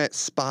internet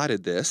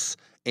spotted this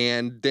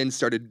and then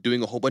started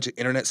doing a whole bunch of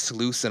internet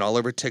sleuthing all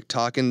over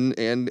TikTok and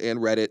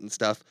Reddit and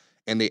stuff.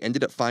 And they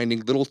ended up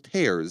finding little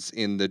tears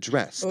in the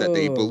dress that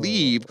they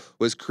believe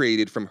was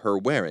created from her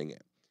wearing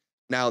it.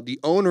 Now, the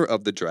owner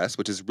of the dress,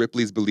 which is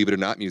Ripley's Believe It or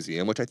Not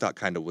Museum, which I thought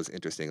kind of was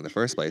interesting in the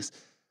first place,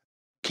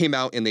 came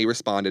out and they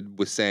responded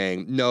with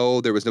saying,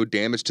 no, there was no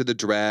damage to the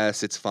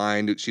dress. It's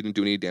fine. She didn't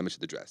do any damage to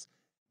the dress.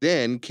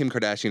 Then Kim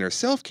Kardashian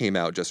herself came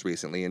out just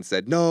recently and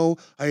said, no,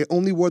 I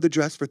only wore the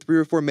dress for 3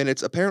 or 4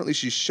 minutes. Apparently,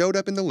 she showed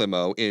up in the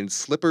limo in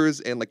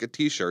slippers and like a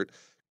T-shirt,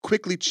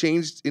 quickly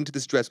changed into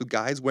this dress with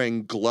guys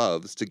wearing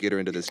gloves to get her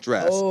into this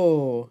dress.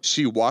 Oh.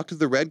 She walked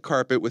the red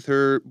carpet with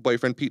her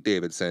boyfriend, Pete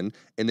Davidson,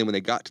 and then when they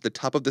got to the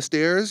top of the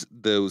stairs,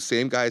 those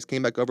same guys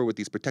came back over with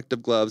these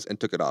protective gloves and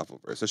took it off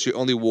of her. So she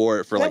only wore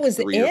it for like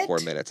 3 or 4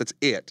 minutes. That's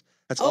it.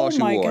 That's all she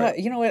wore. Oh my God.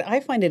 You know what? I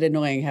find it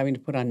annoying having to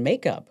put on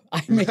makeup.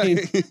 I mean,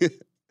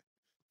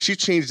 She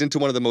changed into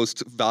one of the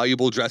most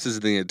valuable dresses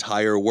in the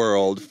entire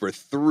world for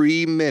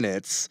 3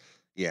 minutes.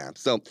 Yeah,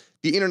 so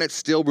the internet's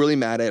still really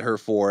mad at her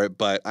for it,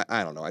 but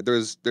I don't know.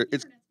 It's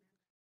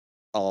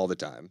all the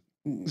time.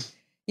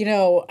 You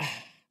know,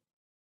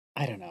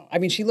 I don't know. I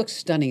mean, she looked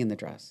stunning in the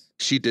dress.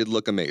 She did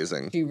look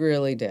amazing. She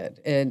really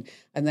did. And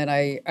then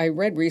I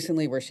read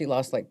recently where she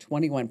lost like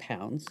 21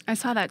 pounds. I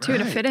saw that too,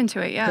 to fit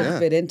into it, To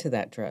fit into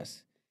that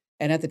dress.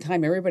 And at the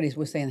time, everybody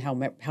was saying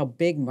how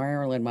big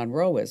Marilyn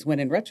Monroe was,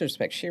 when in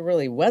retrospect, she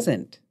really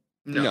wasn't.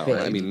 No,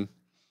 big.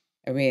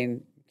 I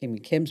mean,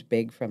 Kim's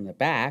big from the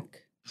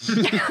back.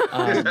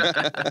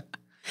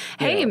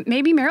 Hey,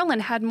 maybe Marilyn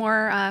had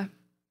more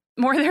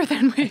there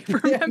than we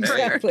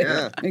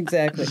remember.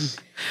 Exactly.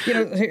 You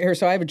know, here,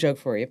 so I have a joke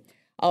for you.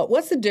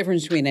 What's the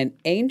difference between an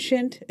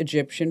ancient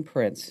Egyptian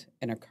prince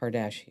and a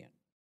Kardashian?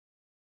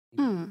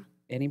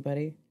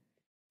 Anybody?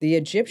 The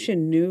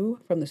Egyptian knew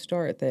from the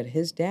start that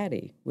his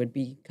daddy would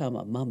become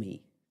a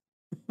mummy.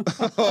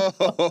 I thought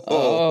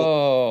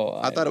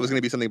it was going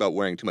to be something about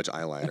wearing too much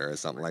eyeliner or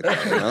something like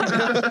that. You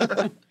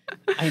know?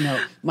 I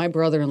know. My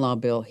brother-in-law,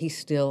 Bill, he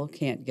still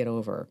can't get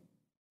over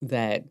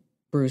that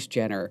Bruce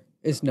Jenner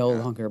is no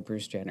longer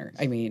Bruce Jenner.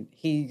 I mean,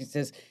 he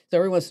says, so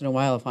every once in a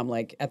while, if I'm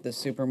like at the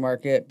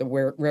supermarket,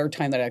 the rare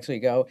time that I actually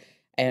go,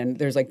 and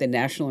there's like the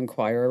National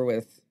Enquirer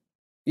with,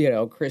 you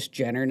know, Kris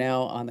Jenner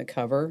now on the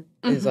cover,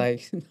 is I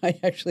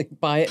actually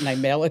buy it and I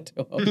mail it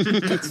to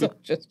him. So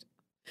just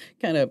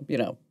kind of, you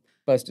know,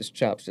 bust his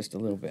chops just a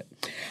little bit.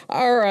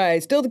 All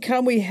right. Still to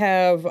come, we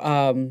have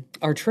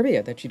our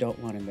trivia that you don't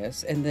want to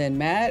miss. And then,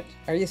 Matt,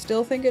 are you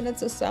still thinking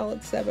it's a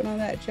solid 7 on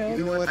that joke?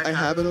 You know what? I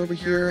have it over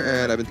here,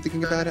 and I've been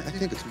thinking about it. I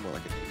think it's more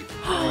like an 8.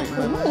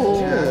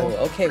 Oh,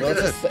 okay. Well,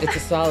 it's a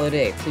solid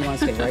 8. So you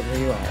want to stay right where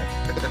you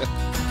are.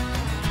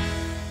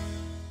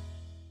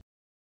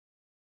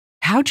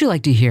 How'd you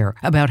like to hear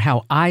about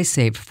how I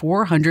saved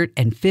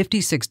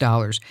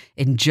 $456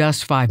 in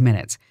just 5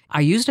 minutes?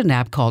 I used an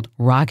app called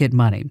Rocket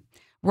Money.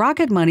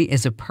 Rocket Money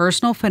is a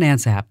personal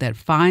finance app that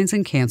finds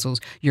and cancels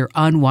your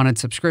unwanted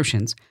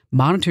subscriptions,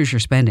 monitors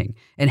your spending,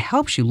 and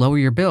helps you lower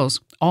your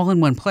bills all in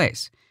one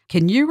place.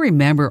 Can you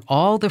remember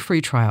all the free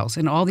trials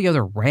and all the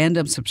other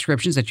random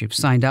subscriptions that you've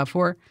signed up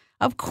for?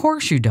 Of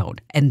course you don't,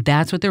 and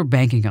that's what they're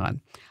banking on.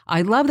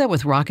 I love that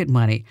with Rocket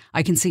Money,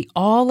 I can see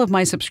all of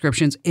my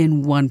subscriptions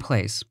in one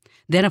place.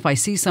 Then if I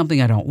see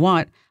something I don't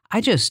want,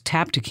 I just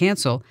tap to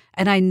cancel,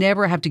 and I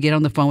never have to get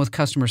on the phone with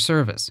customer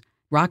service.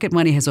 Rocket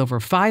Money has over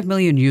 5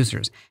 million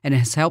users and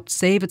has helped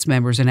save its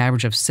members an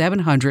average of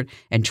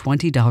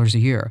 $720 a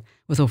year,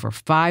 with over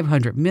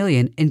 500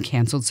 million in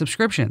canceled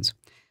subscriptions.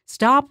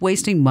 Stop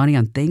wasting money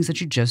on things that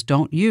you just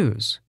don't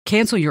use.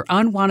 Cancel your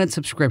unwanted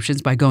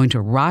subscriptions by going to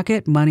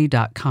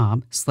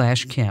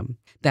rocketmoney.com/Kim.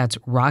 That's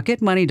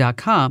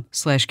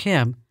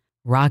rocketmoney.com/Kim.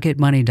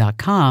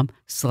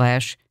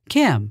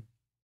 rocketmoney.com/Kim.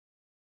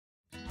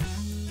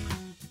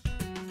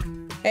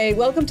 Hey,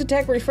 welcome to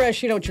Tech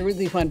Refresh. You know, it's your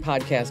really fun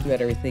podcast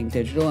about everything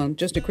digital. And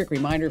just a quick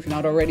reminder, if you're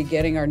not already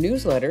getting our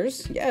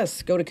newsletters,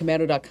 yes, go to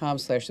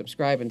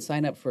commando.com/subscribe and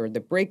sign up for the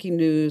breaking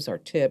news, our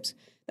tips.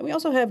 And we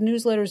also have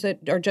newsletters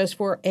that are just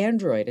for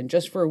Android and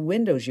just for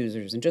Windows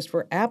users and just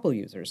for Apple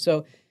users.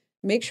 So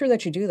make sure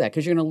that you do that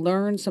because you're going to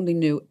learn something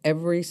new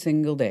every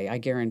single day. I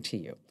guarantee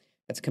you.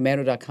 That's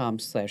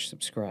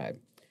commando.com/subscribe.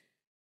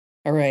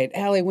 All right,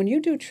 Allie, when you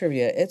do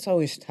trivia, it's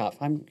always tough.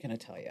 I'm going to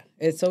tell you.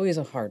 It's always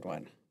a hard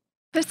one.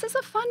 This is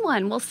a fun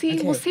one. We'll see.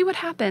 Okay. We'll see what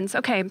happens.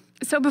 Okay.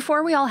 So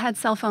before we all had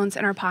cell phones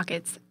in our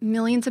pockets,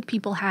 millions of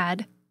people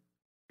had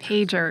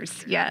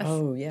pagers. Yes.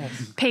 Oh, yes.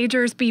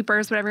 Pagers,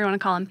 beepers, whatever you want to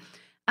call them.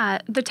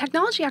 The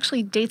technology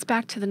actually dates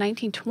back to the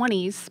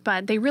 1920s,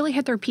 but they really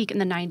hit their peak in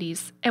the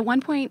 90s. At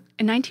one point,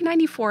 in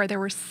 1994, there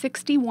were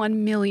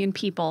 61 million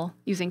people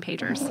using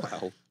pagers. Oh,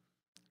 wow.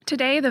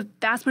 Today, the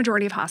vast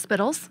majority of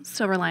hospitals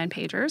still rely on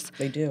pagers.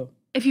 They do.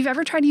 If you've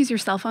ever tried to use your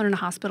cell phone in a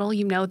hospital,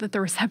 you know that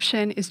the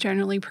reception is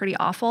generally pretty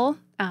awful.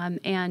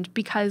 And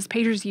because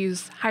pagers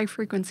use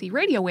high-frequency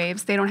radio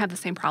waves, they don't have the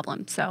same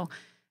problem. So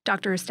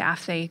doctors,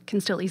 staff, they can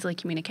still easily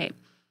communicate.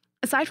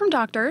 Aside from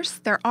doctors,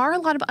 there are a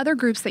lot of other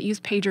groups that use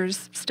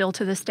pagers still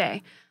to this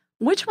day.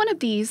 Which one of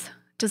these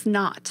does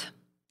not?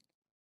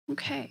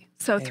 Okay,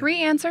 so 3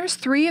 answers.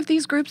 3 of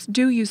these groups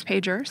do use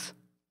pagers.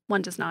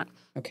 1 does not.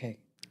 Okay.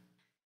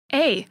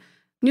 A,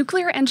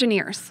 nuclear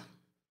engineers.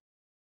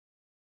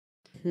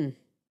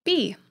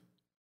 B,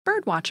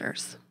 bird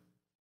watchers.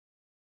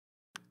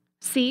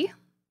 C,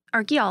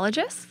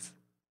 archaeologists.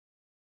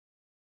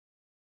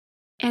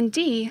 And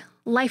D,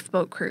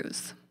 lifeboat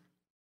crews.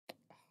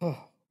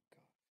 Oh,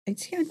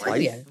 see, I'm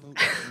telling you,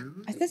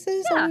 this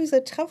is always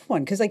a tough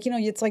one because, like, you know,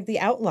 it's like the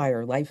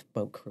outlier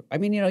lifeboat crew. I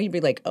mean, you know, you'd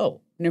be like,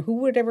 oh, you know, who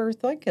would ever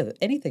think of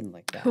anything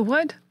like that? Who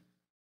would?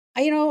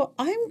 You know,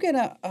 I'm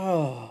gonna.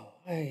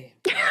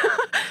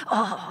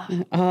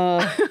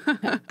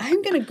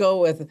 I'm gonna go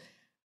with.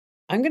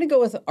 I'm gonna go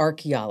with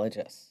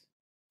archaeologists.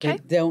 Okay.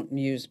 That don't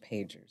use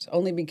pagers,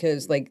 only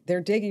because like they're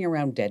digging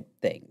around dead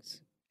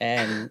things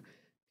and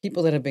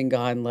people that have been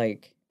gone.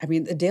 Like, I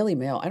mean, the Daily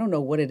Mail. I don't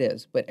know what it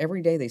is, but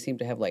every day they seem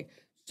to have like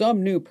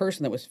some new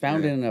person that was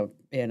found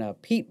in a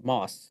peat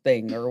moss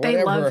thing or whatever.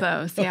 They love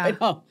those, yeah. I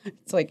know.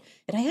 It's like,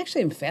 and I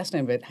actually am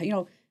fascinated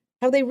by,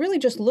 how they really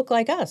just look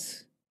like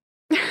us.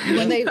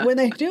 when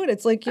they do it,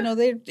 it's like,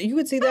 you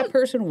would see that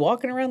person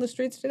walking around the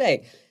streets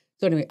today.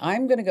 So anyway,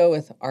 I'm going to go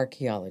with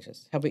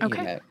archaeologist. How about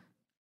you, Matt?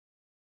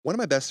 One of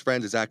my best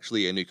friends is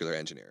actually a nuclear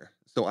engineer,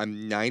 so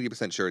I'm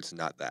 90% sure it's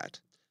not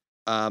that.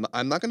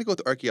 I'm not going to go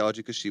with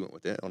archaeology because she went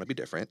with it. I want to be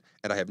different,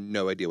 and I have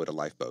no idea what a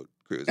lifeboat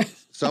cruise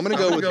is. So I'm going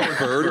to go with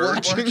bird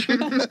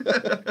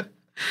watching.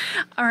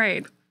 All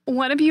right.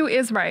 One of you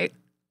is right,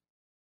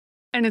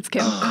 and it's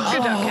Kim.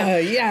 Good job,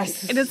 Kim.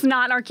 Yes. It is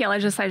not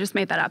archaeologists. I just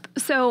made that up.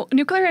 So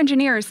nuclear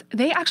engineers,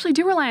 they actually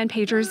do rely on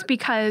pagers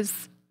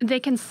because they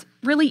can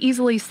really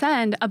easily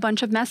send a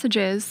bunch of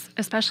messages,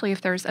 especially if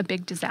there's a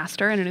big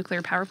disaster in a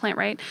nuclear power plant,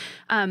 right?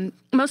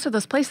 Most of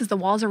those places, the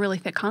walls are really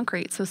thick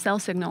concrete, so cell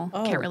signal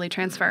can't really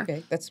transfer.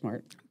 Okay, that's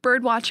smart.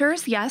 Bird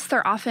watchers, yes,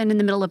 they're often in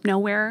the middle of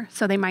nowhere,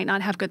 so they might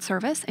not have good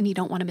service, and you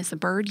don't want to miss a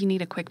bird. You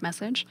need a quick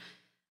message.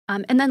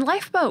 And then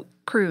lifeboat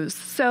crews.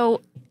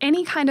 So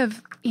any kind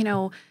of,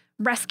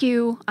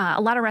 rescue,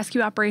 a lot of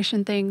rescue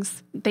operation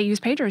things, they use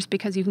pagers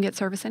because you can get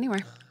service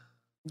anywhere.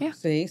 Yeah.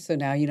 See, so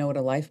now you know what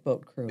a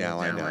lifeboat crew is.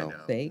 Now I know.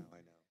 See?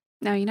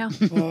 Now you know.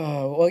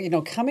 Oh,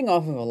 well, coming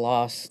off of a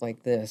loss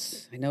like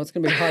this, I know it's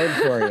going to be hard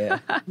for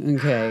you.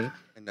 Okay.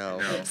 I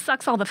know.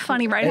 Sucks all the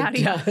funny right out of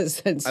you. It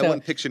does. And I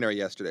won Pictionary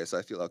yesterday, so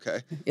I feel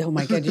okay. Oh,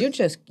 my God.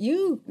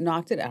 You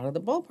knocked it out of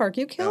the ballpark.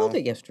 You killed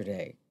it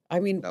yesterday. I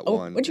mean,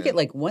 what'd you get,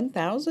 like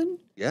 1,000?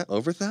 Yeah,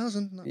 over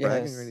 1,000. Not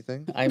bragging or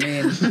anything. I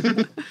mean,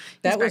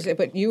 that was it.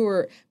 But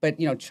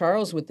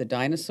Charles with the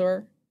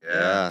dinosaur.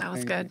 Yeah. That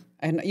was good.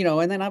 And,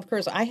 and then, of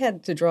course, I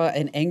had to draw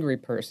an angry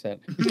person.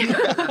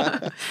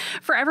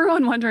 For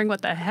everyone wondering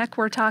what the heck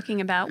we're talking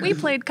about, we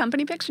played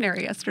Company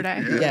Pictionary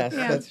yesterday. Yes,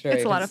 that's right.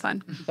 It's a lot of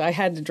fun. So I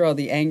had to draw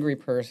the angry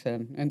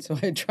person. And so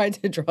I tried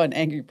to draw an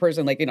angry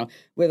person,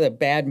 with a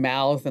bad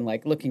mouth and,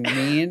 looking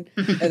mean.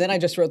 And then I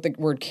just wrote the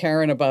word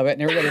Karen above it,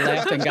 and everybody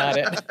laughed and got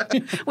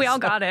it. We all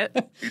got it.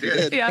 You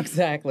did. Yeah.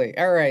 Exactly.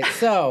 All right.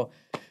 So,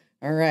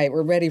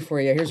 we're ready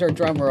for you. Here's our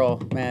drum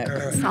roll,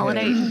 Matt. Solid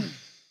 8.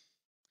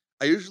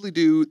 I usually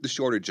do the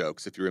shorter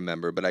jokes, if you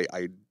remember, but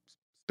I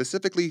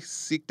specifically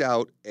seeked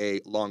out a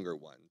longer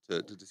one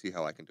to see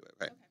how I can do it.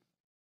 Okay.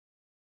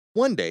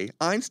 One day,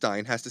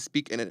 Einstein has to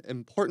speak in an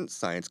important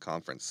science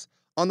conference.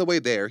 On the way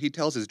there, he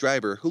tells his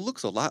driver, who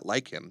looks a lot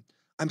like him,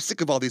 "I'm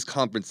sick of all these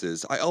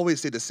conferences. I always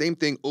say the same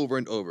thing over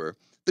and over."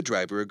 The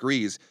driver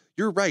agrees.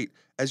 "You're right.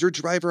 As your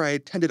driver, I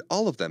attended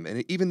all of them,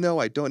 and even though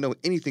I don't know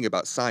anything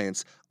about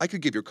science, I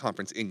could give your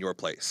conference in your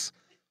place."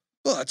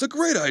 "Well, that's a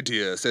great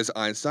idea," says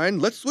Einstein.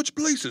 "Let's switch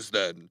places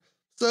then."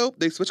 So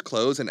they switch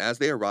clothes, and as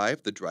they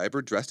arrive, the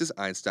driver dressed as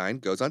Einstein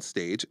goes on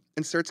stage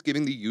and starts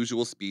giving the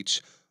usual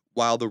speech,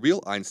 while the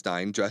real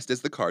Einstein, dressed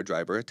as the car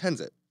driver, attends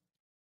it.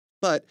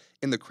 But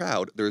in the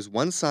crowd, there is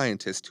one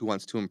scientist who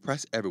wants to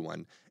impress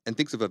everyone and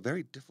thinks of a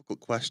very difficult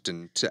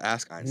question to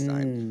ask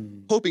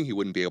Einstein, hoping he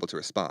wouldn't be able to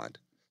respond.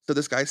 So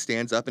this guy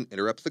stands up and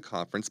interrupts the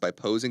conference by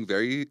posing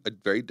a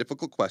very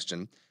difficult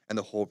question, and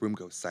the whole room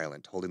goes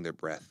silent, holding their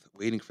breath,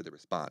 waiting for the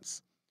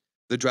response.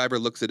 The driver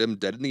looks at him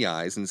dead in the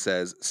eyes and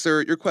says,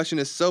 "Sir, your question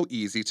is so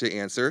easy to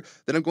answer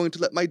that I'm going to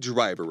let my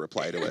driver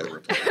reply to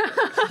it."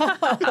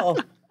 Oh,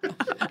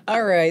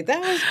 all right.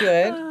 That was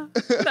good.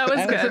 That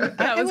was good.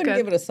 I wouldn't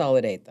give it a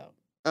solid 8, though.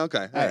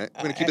 Okay, all right.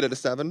 We're going to keep it at a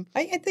 7?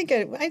 I think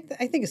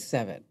a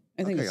 7.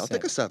 I'll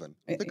take a 7.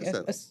 I think a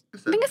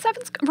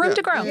 7's room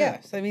to grow.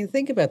 Yes. I mean,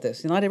 think about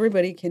this. Not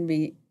everybody can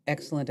be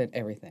excellent at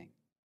everything.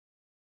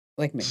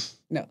 Like me.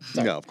 No.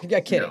 Sorry. No. Yeah,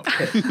 kidding.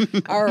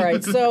 All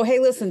right. So, hey,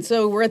 listen.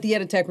 So we're at the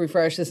EdTech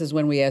Refresh. This is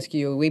when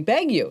we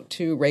beg you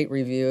to rate,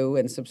 review,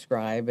 and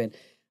subscribe. And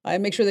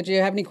make sure that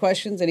you have any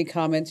questions, any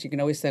comments. You can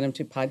always send them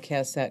to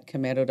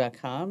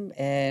podcasts@commando.com.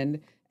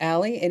 And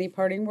Allie, any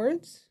parting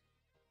words?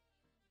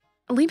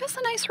 Leave us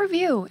a nice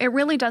review. It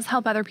really does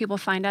help other people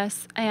find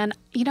us. And,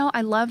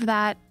 I love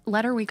that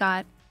letter we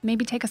got.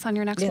 Maybe take us on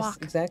your next walk.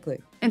 Yes, exactly.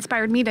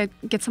 Inspired me to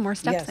get some more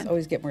steps in. Yes,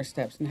 always get more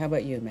steps. And how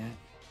about you, Matt?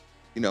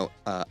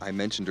 I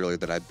mentioned earlier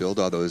that I build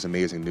all those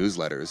amazing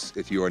newsletters.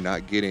 If you are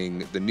not getting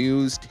the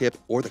news, tip,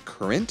 or the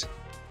current,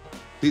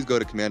 please go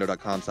to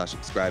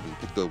commando.com/subscribe and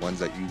pick the ones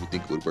that you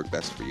think would work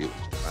best for you.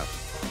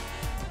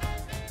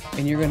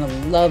 And you're going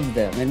to love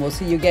them. And we'll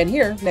see you again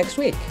here next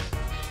week.